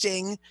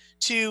connecting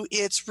to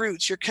its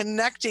roots. You're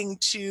connecting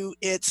to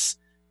its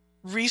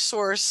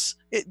resource,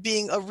 it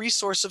being a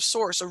resource of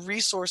source, a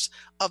resource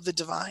of the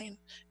divine.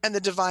 And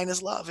the divine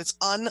is love. It's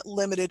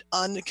unlimited,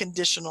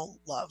 unconditional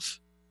love.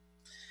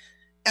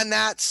 And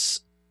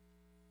that's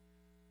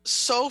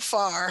so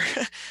far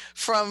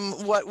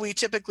from what we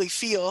typically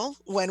feel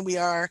when we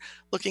are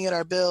looking at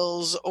our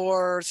bills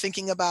or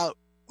thinking about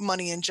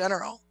money in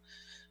general.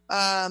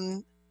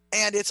 And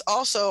it's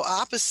also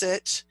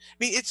opposite. I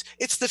mean,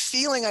 it's the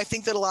feeling I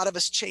think that a lot of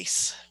us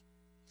chase.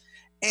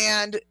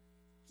 And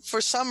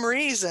for some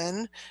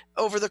reason,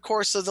 over the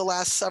course of the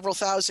last several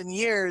thousand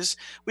years,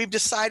 we've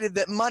decided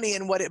that money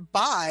and what it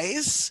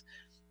buys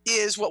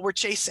is what we're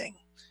chasing,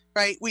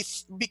 right?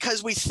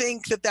 Because we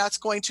think that that's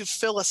going to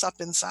fill us up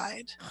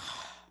inside.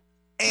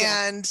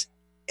 And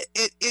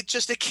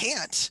it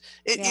can't.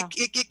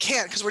 It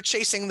can't, because we're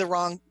chasing the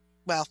wrong.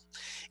 Well,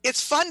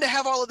 it's fun to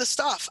have all of the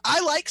stuff. I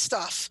like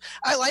stuff.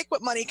 I like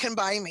what money can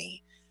buy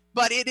me,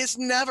 but it is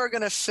never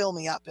going to fill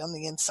me up on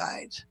the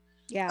inside.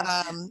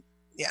 Yeah.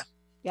 Yeah.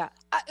 Yeah.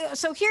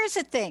 So here's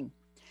the thing.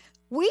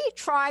 We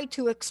try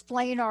to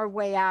explain our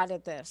way out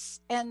of this.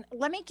 And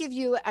let me give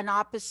you an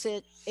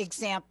opposite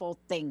example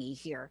thingy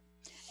here.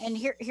 And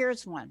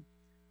here's one.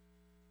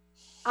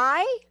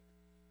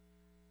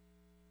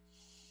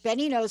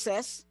 Benny knows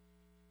this,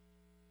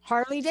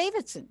 Harley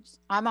Davidsons.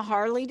 I'm a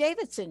Harley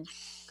Davidson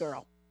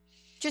girl.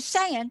 Just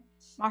saying,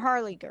 I'm a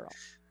Harley girl.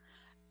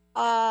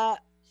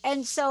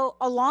 And so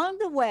along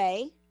the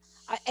way,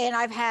 and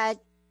I've had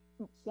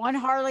one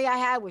Harley I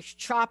had was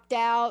chopped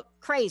out,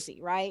 crazy,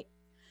 right?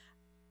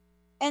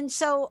 And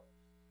so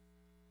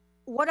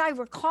what I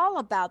recall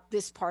about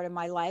this part of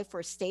my life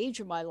or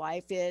stage of my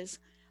life is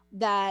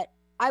that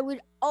I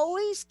would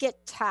always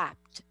get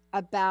tapped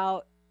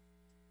about,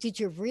 did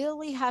you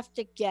really have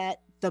to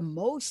get the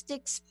most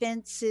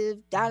expensive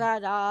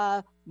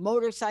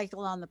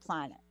motorcycle on the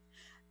planet?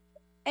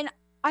 And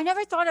I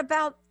never thought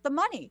about the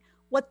money.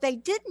 What they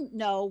didn't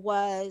know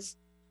was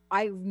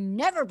I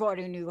never bought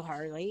a new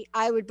Harley.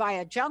 I would buy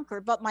a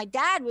junker, but my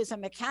dad was a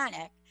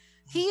mechanic.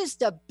 He used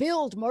to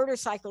build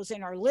motorcycles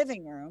in our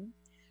living room.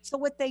 So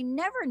what they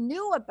never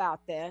knew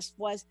about this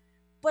was,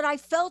 but I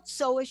felt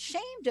so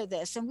ashamed of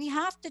this. And we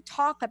have to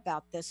talk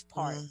about this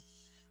part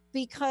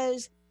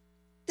because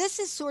this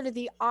is sort of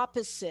the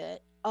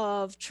opposite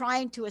of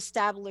trying to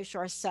establish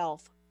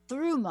ourselves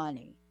through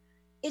money.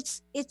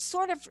 It's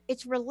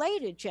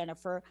related,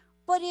 Jennifer,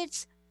 but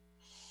it's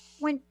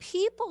when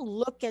people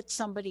look at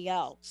somebody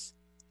else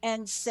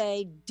and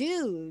say,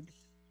 dude,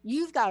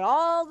 you've got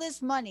all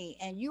this money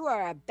and you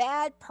are a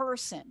bad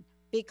person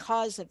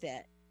because of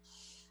it,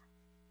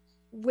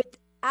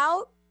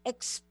 without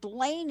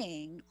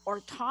explaining or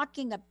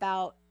talking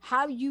about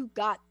how you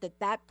got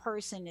that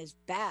person is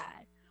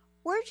bad,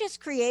 we're just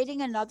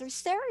creating another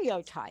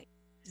stereotype,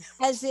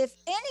 as if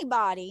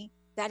anybody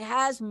that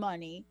has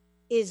money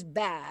is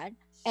bad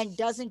and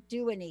doesn't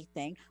do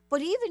anything.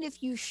 But even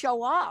if you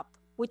show up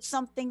with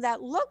something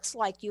that looks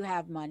like you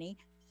have money,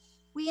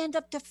 we end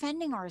up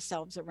defending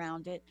ourselves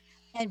around it.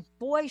 And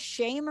boy,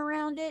 shame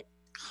around it.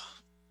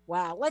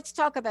 Wow. Let's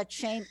talk about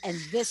shame and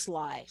this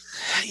lie.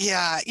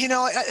 Yeah.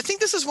 I think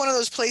this is one of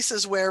those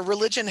places where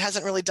religion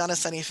hasn't really done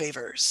us any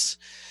favors,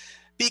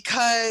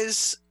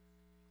 because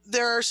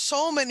there are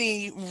so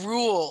many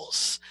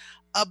rules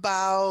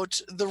about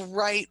the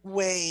right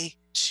way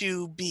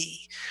to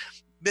be.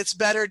 It's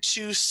better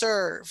to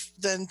serve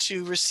than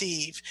to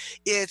receive.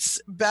 It's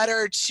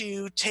better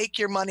to take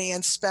your money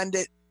and spend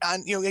it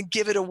on, and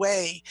give it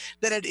away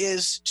than it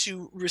is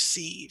to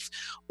receive.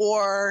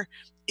 Or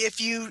if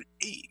you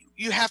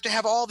have to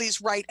have all these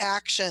right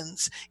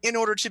actions in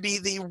order to be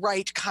the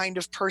right kind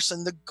of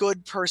person, the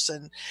good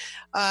person.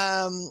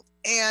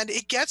 And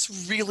it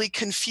gets really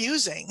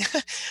confusing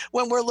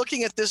when we're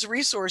looking at this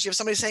resource. You have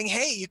somebody saying,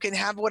 hey, you can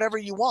have whatever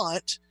you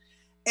want.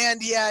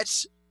 And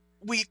yet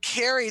we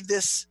carry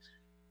this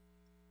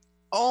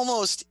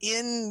almost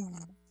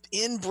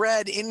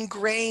inbred,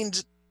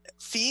 ingrained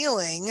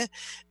feeling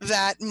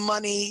that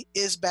money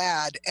is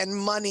bad and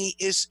money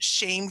is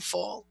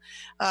shameful.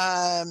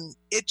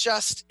 It's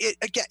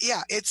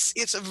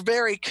a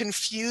very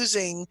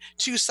confusing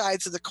two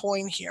sides of the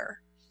coin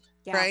here,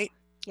 right?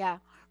 Yeah,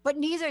 but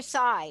neither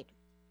side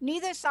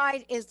Neither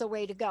side is the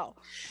way to go,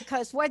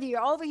 because whether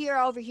you're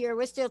over here,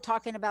 we're still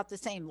talking about the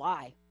same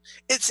lie.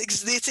 It's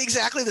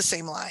exactly the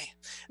same lie.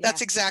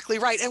 That's exactly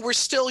right. And we're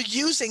still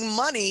using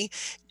money,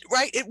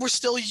 right? We're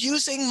still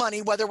using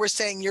money, whether we're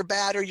saying you're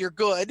bad or you're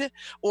good,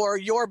 or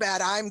you're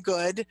bad, I'm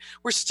good.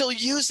 We're still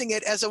using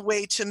it as a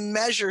way to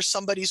measure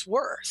somebody's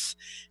worth,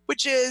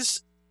 which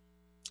is,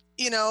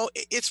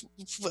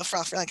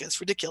 it's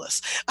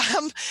ridiculous.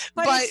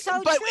 But it's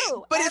so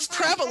true. But it's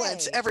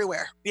prevalent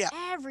everywhere. Yeah.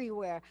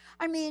 Everywhere.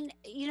 I mean,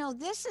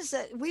 this is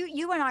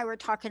you and I were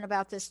talking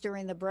about this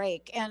during the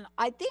break, and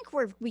I think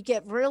we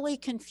get really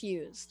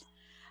confused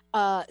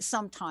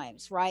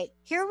sometimes, right?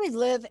 Here we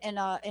live in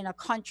a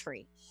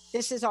country.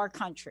 This is our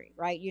country,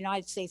 right?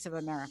 United States of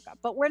America.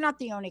 But we're not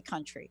the only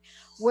country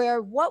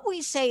where what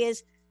we say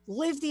is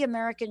live the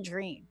American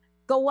dream.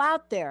 Go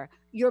out there.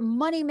 Your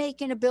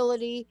money-making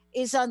ability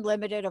is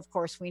unlimited. Of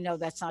course, we know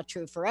that's not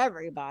true for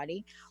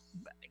everybody,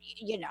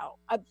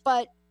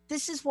 but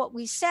this is what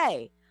we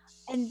say.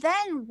 And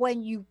then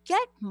when you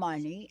get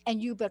money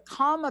and you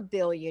become a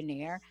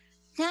billionaire,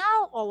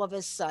 now all of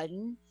a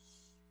sudden,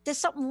 there's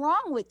something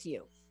wrong with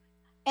you.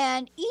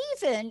 And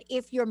even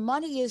if your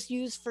money is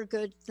used for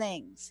good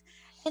things,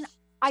 and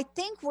I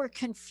think we're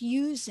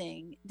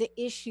confusing the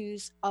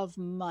issues of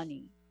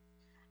money.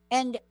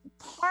 And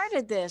part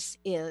of this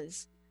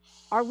is,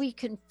 are we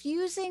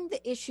confusing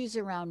the issues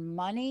around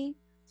money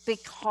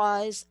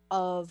because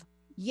of,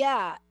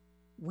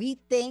 we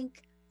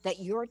think that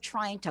you're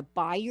trying to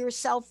buy your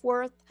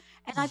self-worth?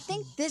 And I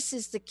think this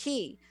is the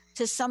key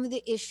to some of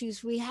the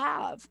issues we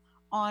have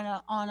on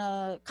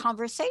a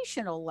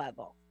conversational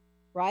level,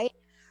 right?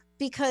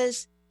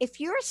 Because if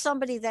you're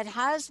somebody that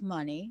has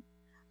money,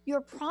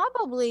 you're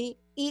probably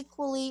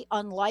equally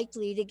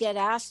unlikely to get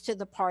asked to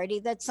the party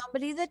that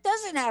somebody that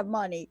doesn't have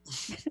money.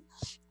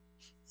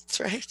 That's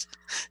right.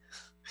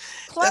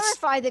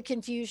 Clarify the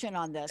confusion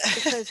on this,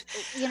 because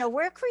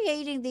we're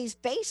creating these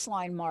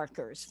baseline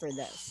markers for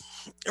this.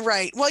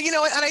 Right. Well,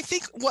 and I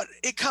think what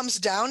it comes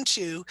down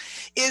to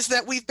is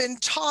that we've been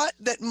taught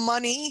that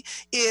money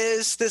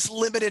is this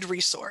limited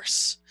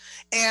resource.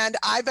 And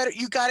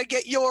you got to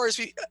get yours,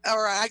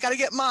 or I got to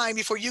get mine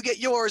before you get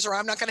yours, or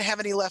I'm not going to have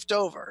any left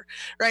over,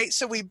 right?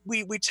 So we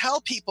tell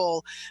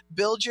people,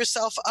 build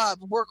yourself up,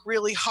 work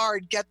really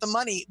hard, get the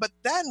money. But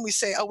then we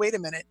say, oh, wait a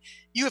minute,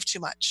 you have too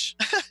much,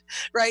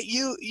 right?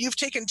 You've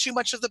taken too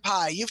much of the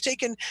pie. You've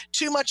taken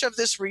too much of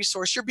this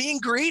resource. You're being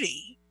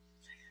greedy.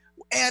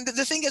 And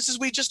the thing is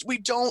we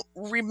don't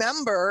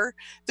remember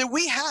that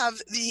we have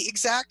the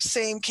exact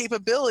same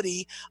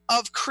capability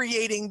of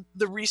creating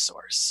the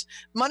resource.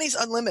 Money's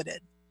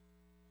unlimited.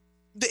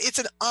 It's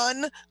an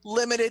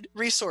unlimited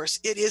resource.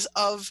 It is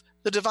of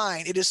the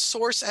divine. It is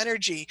source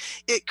energy.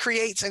 It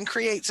creates and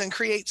creates and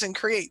creates and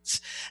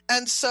creates.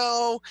 And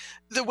so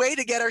the way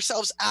to get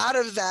ourselves out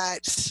of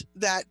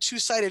that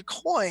two-sided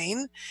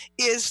coin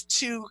is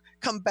to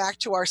come back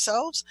to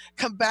ourselves,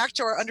 come back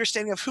to our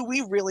understanding of who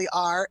we really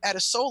are at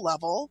a soul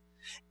level,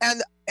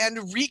 and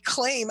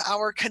reclaim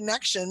our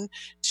connection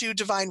to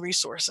divine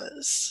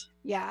resources.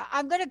 Yeah,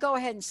 I'm going to go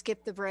ahead and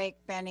skip the break,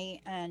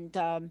 Benny and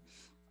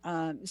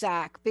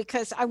Zach,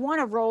 because I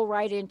want to roll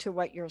right into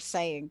what you're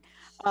saying.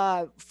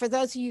 For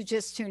those of you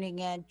just tuning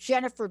in,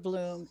 Jennifer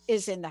Bloom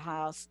is in the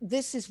house.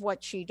 This is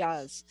what she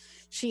does.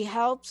 She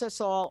helps us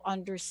all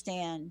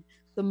understand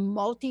the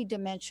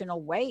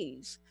multidimensional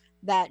ways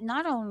that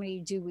not only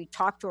do we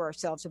talk to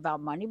ourselves about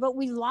money, but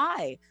we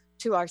lie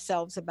to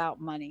ourselves about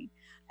money.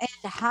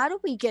 And how do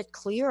we get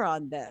clear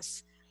on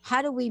this?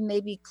 How do we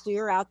maybe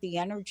clear out the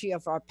energy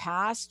of our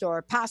past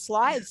or past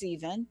lives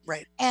even,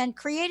 right, and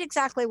create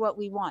exactly what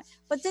we want?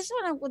 But this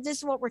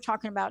is what we're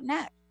talking about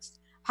next.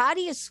 How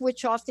do you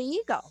switch off the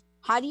ego?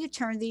 How do you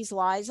turn these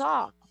lies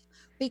off?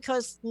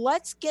 Because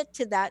let's get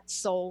to that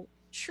soul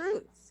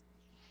truth,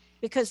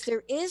 because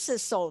there is a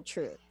soul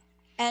truth.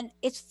 And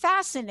it's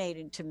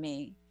fascinating to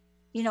me,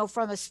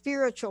 from a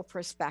spiritual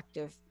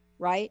perspective,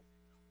 right?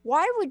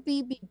 Why would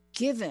we be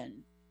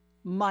given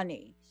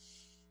money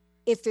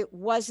if it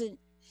wasn't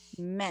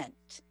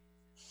meant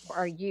for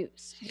our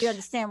use? You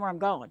understand where I'm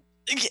going?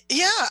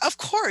 Yeah, of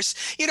course.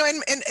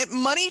 And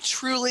money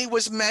truly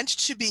was meant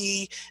to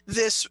be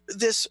this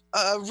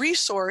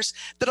resource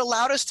that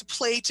allowed us to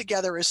play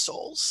together as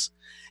souls.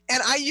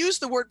 And I use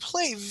the word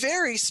play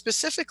very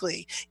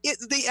specifically.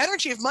 The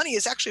energy of money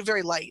is actually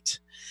very light.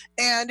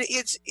 And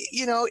it's,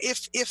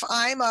 if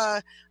I'm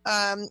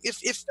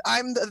if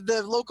I'm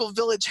the local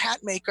village hat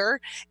maker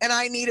and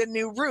I need a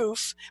new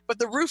roof, but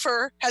the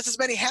roofer has as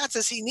many hats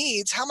as he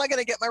needs, how am I going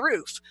to get my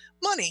roof?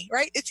 Money,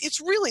 right?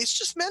 It's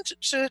just meant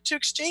to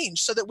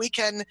exchange so that we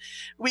can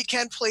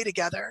play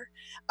together.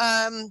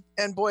 And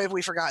boy, have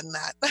we forgotten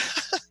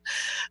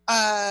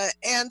that.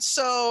 And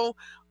so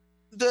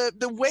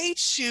the way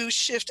to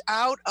shift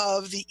out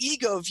of the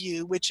ego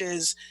view, which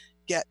is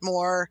get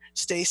more,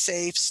 stay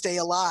safe, stay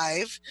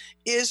alive,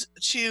 is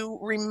to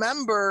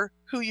remember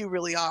who you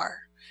really are,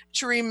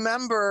 to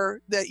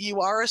remember that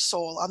you are a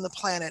soul on the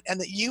planet and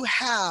that you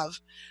have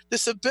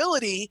this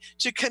ability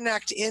to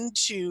connect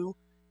into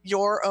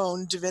your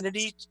own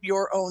divinity,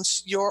 your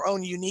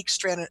own unique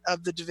strand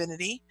of the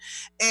divinity.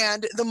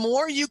 And the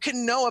more you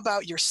can know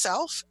about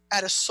yourself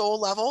at a soul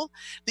level,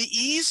 the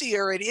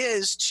easier it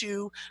is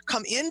to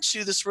come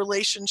into this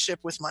relationship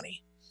with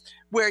money,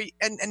 where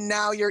and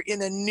now you're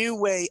in a new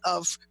way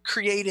of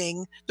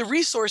creating the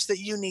resource that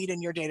you need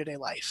in your day-to-day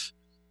life.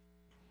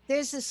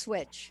 There's a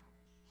switch.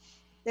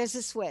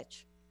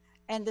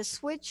 And the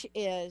switch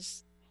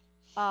is,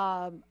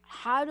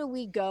 how do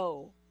we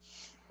go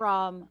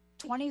from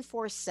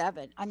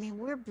 24/7? I mean,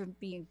 we're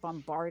being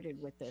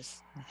bombarded with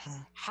this.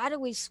 How do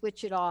we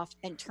switch it off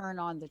and turn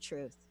on the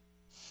truth?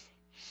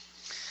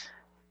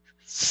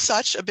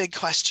 Such a big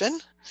question.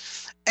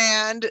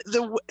 And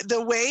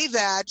the way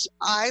that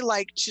I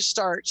like to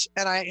start,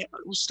 and I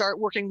start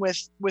working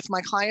with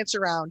my clients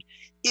around,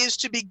 is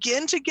to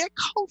begin to get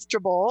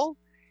comfortable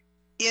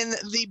in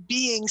the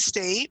being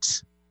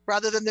state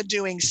rather than the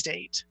doing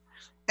state.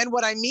 And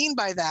what I mean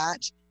by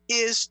that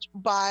is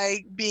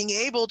by being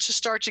able to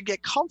start to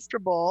get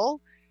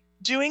comfortable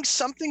doing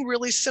something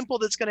really simple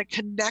that's going to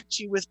connect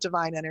you with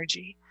divine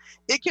energy.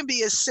 It can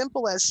be as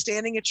simple as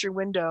standing at your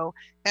window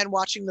and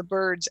watching the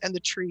birds and the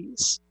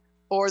trees,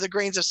 or the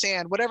grains of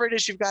sand, whatever it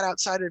is you've got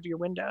outside of your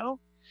window,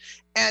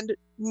 and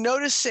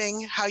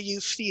noticing how you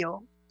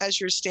feel as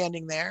you're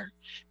standing there,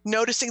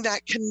 noticing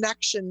that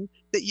connection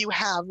that you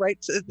have,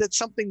 right? That's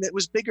something that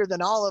was bigger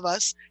than all of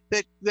us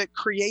that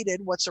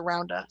created what's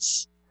around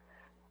us.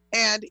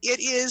 And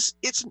it's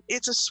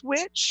a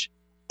switch,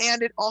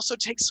 and it also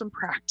takes some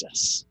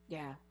practice.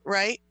 Yeah.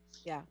 Right?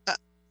 Yeah.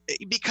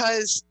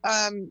 Because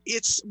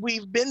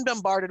we've been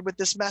bombarded with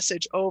this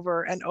message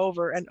over and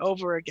over and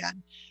over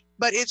again.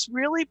 But it's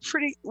really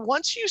pretty,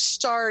 once you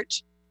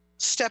start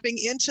stepping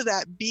into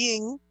that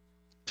being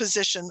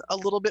position a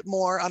little bit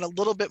more on a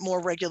little bit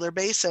more regular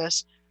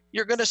basis,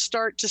 you're going to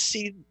start to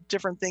see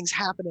different things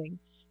happening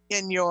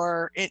in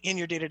your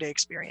day-to-day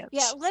experience.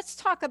 Yeah, let's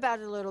talk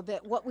about it a little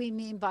bit, what we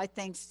mean by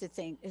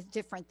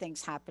different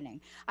things happening.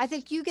 I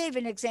think you gave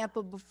an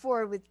example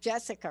before with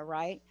Jessica,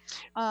 right?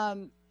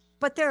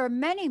 But there are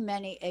many,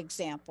 many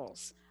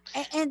examples.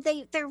 And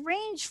they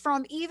range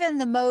from even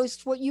the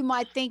most, what you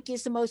might think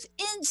is the most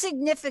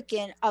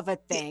insignificant of a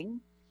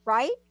thing,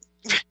 right?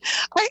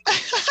 I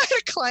had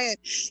a client,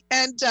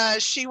 and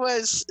she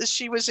was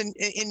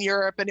in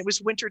Europe, and it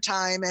was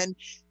wintertime, and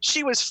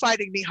she was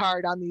fighting me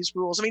hard on these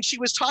rules. I mean, she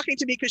was talking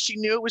to me because she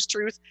knew it was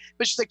truth,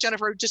 but she's like,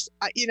 Jennifer, just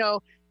I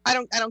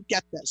don't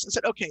get this. I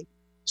said, okay,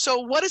 so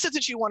what is it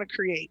that you want to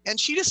create? And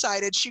she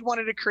decided she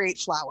wanted to create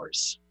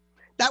flowers.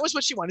 That was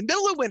what she wanted.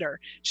 Middle of winter,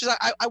 she's like,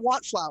 I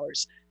want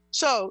flowers.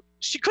 So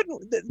she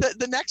couldn't.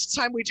 The next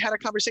time we had a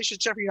conversation,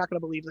 Jennifer, you're not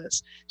going to believe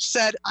this. She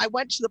said, I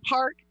went to the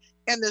park,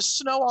 and there's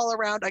snow all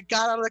around. I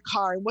got out of the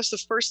car, and what's the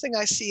first thing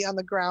I see on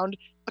the ground?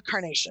 A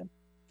carnation.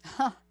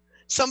 Huh.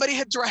 Somebody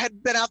had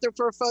been out there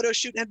for a photo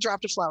shoot and had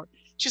dropped a flower.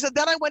 She said,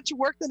 then I went to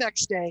work the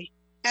next day,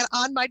 and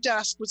on my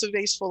desk was a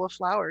vase full of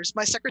flowers.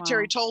 My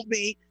secretary told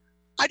me,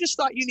 I just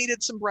thought you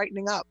needed some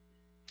brightening up.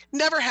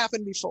 Never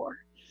happened before,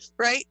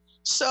 right?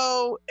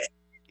 So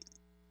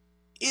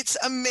it's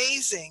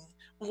amazing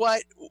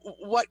what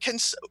can,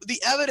 the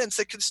evidence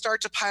that can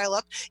start to pile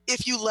up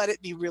if you let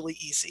it be really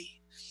easy.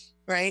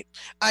 Right.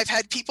 I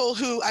had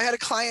a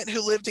client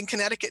who lived in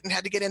Connecticut and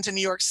had to get into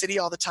New York City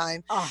all the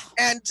time. Oh.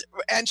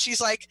 And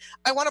she's like,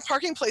 I want a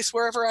parking place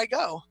wherever I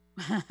go.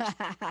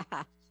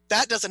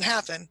 That doesn't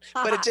happen,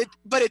 but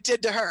it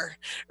did to her.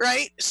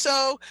 Right.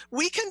 So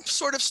we can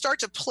sort of start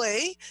to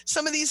play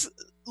some of these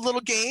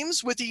little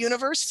games with the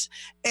universe.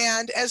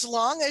 And as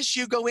long as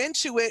you go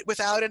into it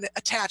without an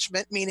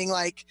attachment, meaning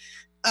like,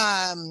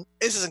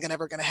 this isn't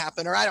ever going to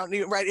happen, or I don't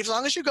need, right? As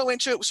long as you go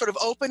into it sort of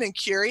open and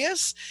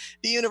curious,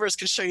 the universe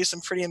can show you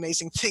some pretty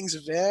amazing things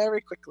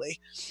very quickly,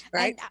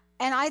 right?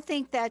 And I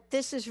think that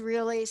this is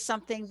really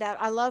something that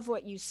I love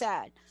what you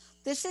said.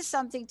 This is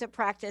something to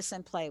practice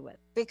and play with,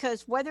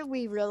 because whether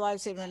we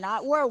realize it or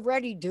not, we're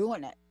already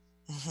doing it.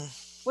 Mm-hmm.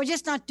 We're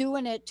just not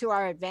doing it to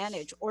our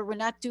advantage, or we're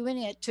not doing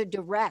it to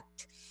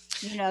direct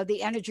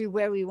the energy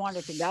where we want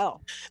it to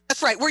go.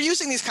 That's right. We're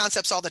using these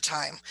concepts all the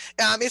time.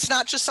 It's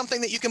not just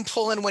something that you can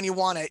pull in when you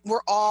want it.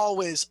 We're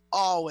always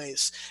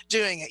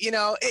doing it.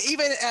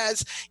 Even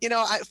as,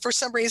 for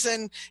some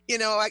reason,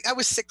 I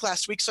was sick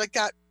last week, so I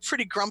got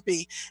pretty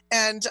grumpy,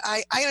 and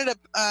I ended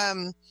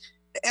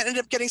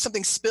up getting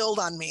something spilled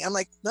on me. I'm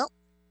like, no.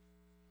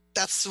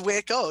 That's the way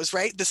it goes,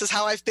 right? This is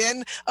how I've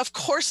been. Of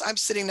course, I'm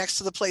sitting next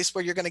to the place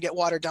where you're going to get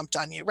water dumped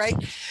on you, right?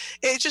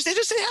 It just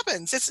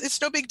happens.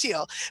 It's no big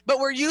deal. But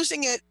we're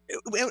using it,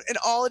 and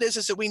all it is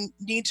that we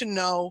need to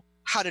know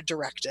how to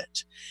direct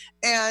it.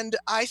 And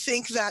I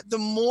think that the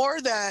more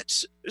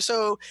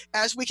so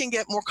as we can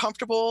get more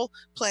comfortable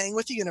playing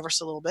with the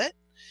universe a little bit,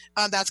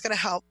 that's going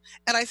to help.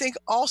 And I think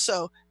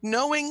also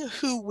knowing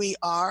who we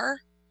are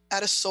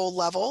at a soul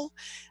level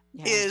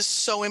is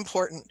so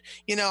important.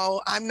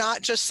 I'm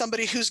not just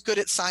somebody who's good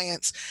at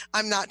science.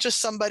 I'm not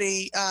just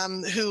somebody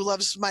who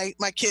loves my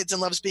kids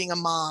and loves being a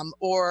mom,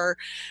 or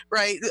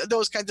right,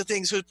 those kinds of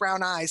things with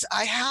brown eyes.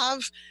 I have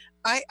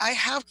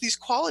these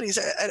qualities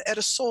at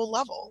a soul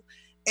level,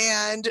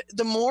 And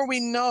the more we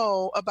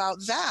know about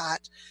that,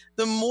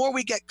 the more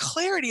we get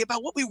clarity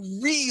about what we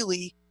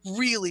really,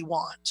 really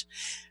want.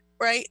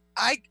 Right.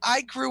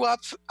 I grew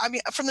up,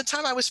 from the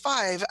time I was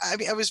 5,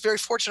 I was very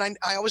fortunate.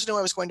 I always knew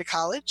I was going to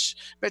college,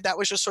 but that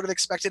was just sort of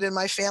expected in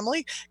my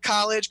family.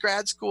 College,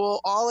 grad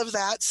school, all of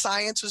that.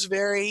 Science was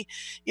very,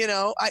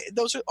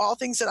 those are all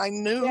things that I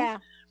knew. Yeah.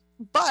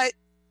 But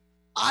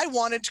I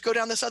wanted to go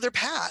down this other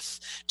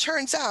path.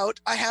 Turns out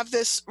I have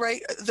this,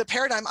 right? The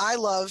paradigm I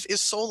love is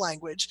soul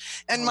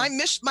language. And my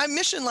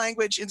mission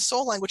language in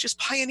soul language is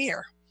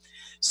pioneer.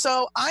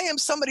 So I am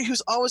somebody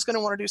who's always going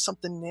to want to do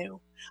something new.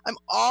 I'm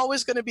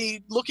always going to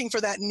be looking for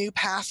that new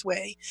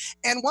pathway.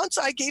 And once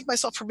I gave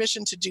myself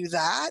permission to do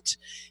that,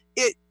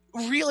 it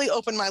really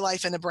opened my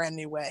life in a brand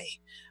new way.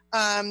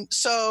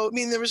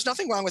 There was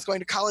nothing wrong with going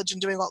to college and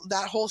doing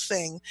that whole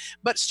thing,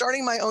 but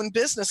starting my own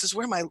business is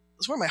where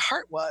my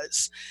heart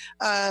was.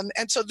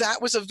 And so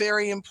that was a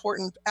very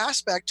important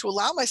aspect to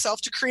allow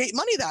myself to create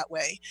money that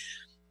way.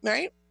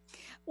 Right.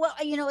 Well,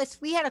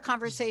 we had a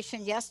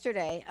conversation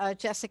yesterday.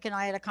 Jessica and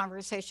I had a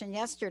conversation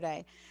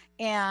yesterday.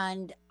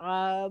 And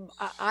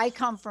I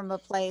come from a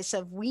place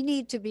of we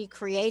need to be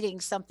creating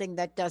something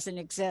that doesn't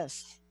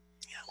exist.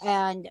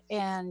 And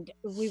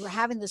we were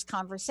having this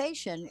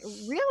conversation,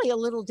 really a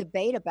little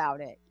debate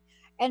about it.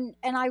 And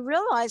I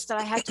realized that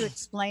I had to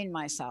explain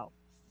myself.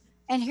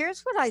 And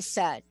here's what I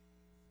said.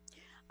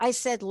 I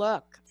said,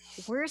 look,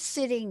 we're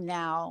sitting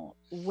now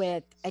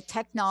with a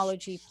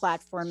technology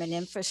platform and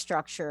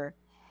infrastructure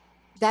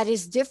that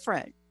is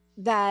different,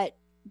 that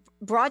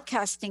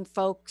broadcasting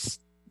folks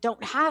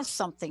don't have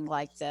something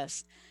like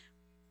this.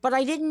 But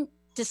I didn't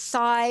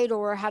decide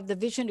or have the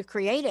vision to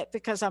create it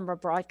because I'm a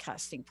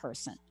broadcasting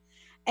person.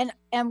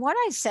 And what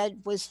I said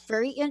was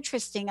very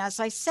interesting as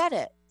I said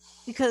it,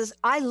 because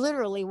I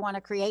literally want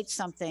to create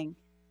something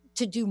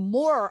to do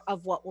more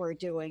of what we're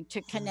doing,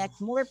 to connect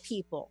more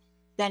people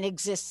than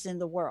exists in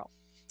the world.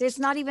 There's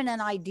not even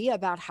an idea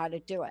about how to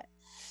do it.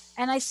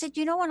 And I said,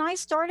 when I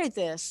started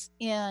this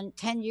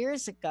 10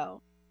 years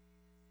ago,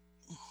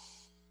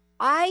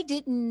 I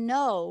didn't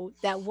know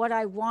that what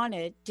I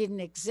wanted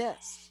didn't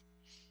exist.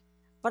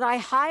 But I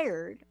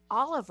hired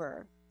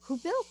Oliver, who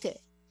built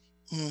it.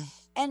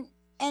 And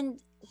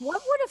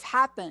what would have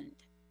happened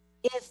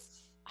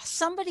if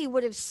somebody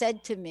would have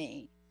said to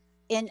me,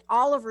 and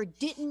Oliver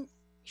didn't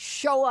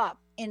show up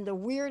in the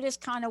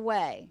weirdest kind of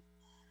way,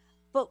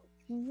 but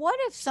what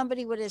if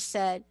somebody would have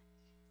said,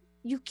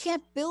 you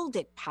can't build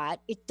it,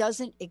 Pat, it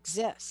doesn't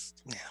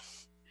exist. Yeah.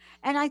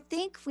 And I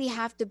think we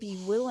have to be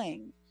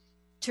willing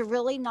to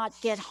really not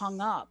get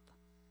hung up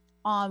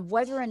on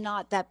whether or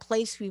not that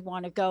place we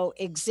want to go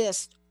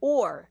exists,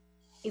 or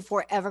if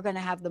we're ever going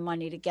to have the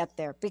money to get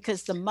there,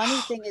 because the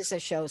money thing is a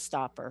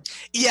showstopper.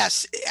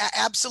 Yes,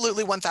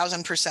 absolutely.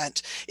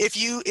 1000%. If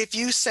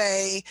you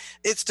say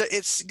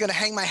it's going to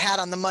hang my hat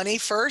on the money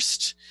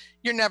first,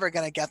 you're never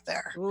going to get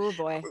there. Oh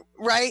boy.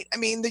 Right.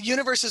 The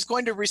universe is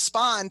going to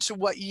respond to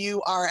what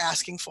you are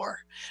asking for.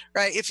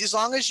 Right. As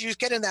long as you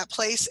get in that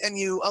place and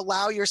you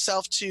allow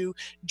yourself to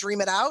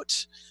dream it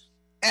out,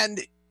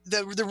 and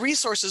the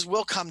resources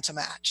will come to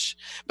match.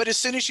 But as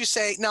soon as you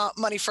say, no,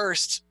 money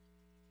first,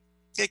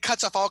 it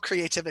cuts off all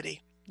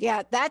creativity.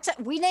 Yeah,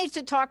 we need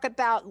to talk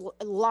about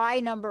lie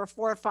number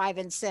 4, 5,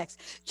 and 6.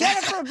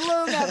 Jennifer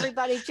Bloom,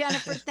 everybody.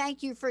 Jennifer,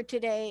 thank you for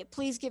today.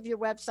 Please give your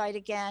website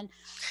again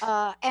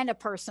and a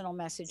personal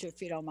message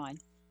if you don't mind.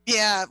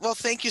 Yeah, well,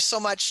 thank you so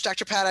much,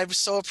 Dr. Pat. I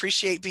so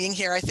appreciate being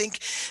here. I think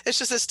it's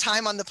just this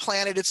time on the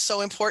planet. It's so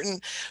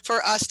important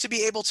for us to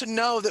be able to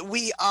know that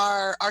we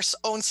are our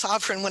own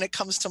sovereign when it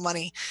comes to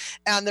money.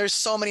 And there's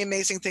so many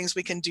amazing things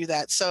we can do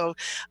that. So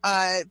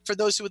for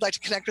those who would like to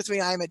connect with me,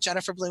 I'm at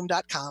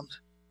jenniferbloom.com.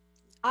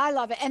 I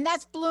love it. And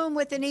that's Bloom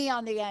with an E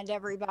on the end,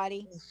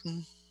 everybody. Mm-hmm.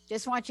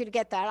 Just want you to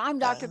get that. I'm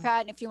Dr.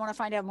 Pat. And if you want to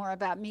find out more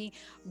about me,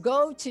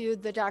 go to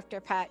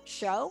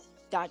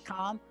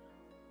thedrpatshow.com.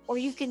 Or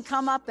you can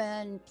come up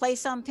and play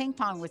some ping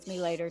pong with me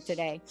later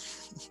today.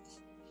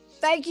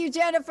 Thank you,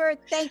 Jennifer.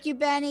 Thank you,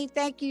 Benny.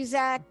 Thank you,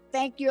 Zach.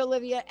 Thank you,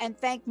 Olivia. And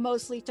thank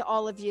mostly to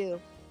all of you.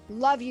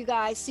 Love you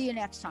guys. See you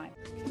next time.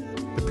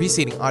 The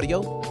preceding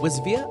audio was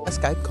via a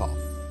Skype call.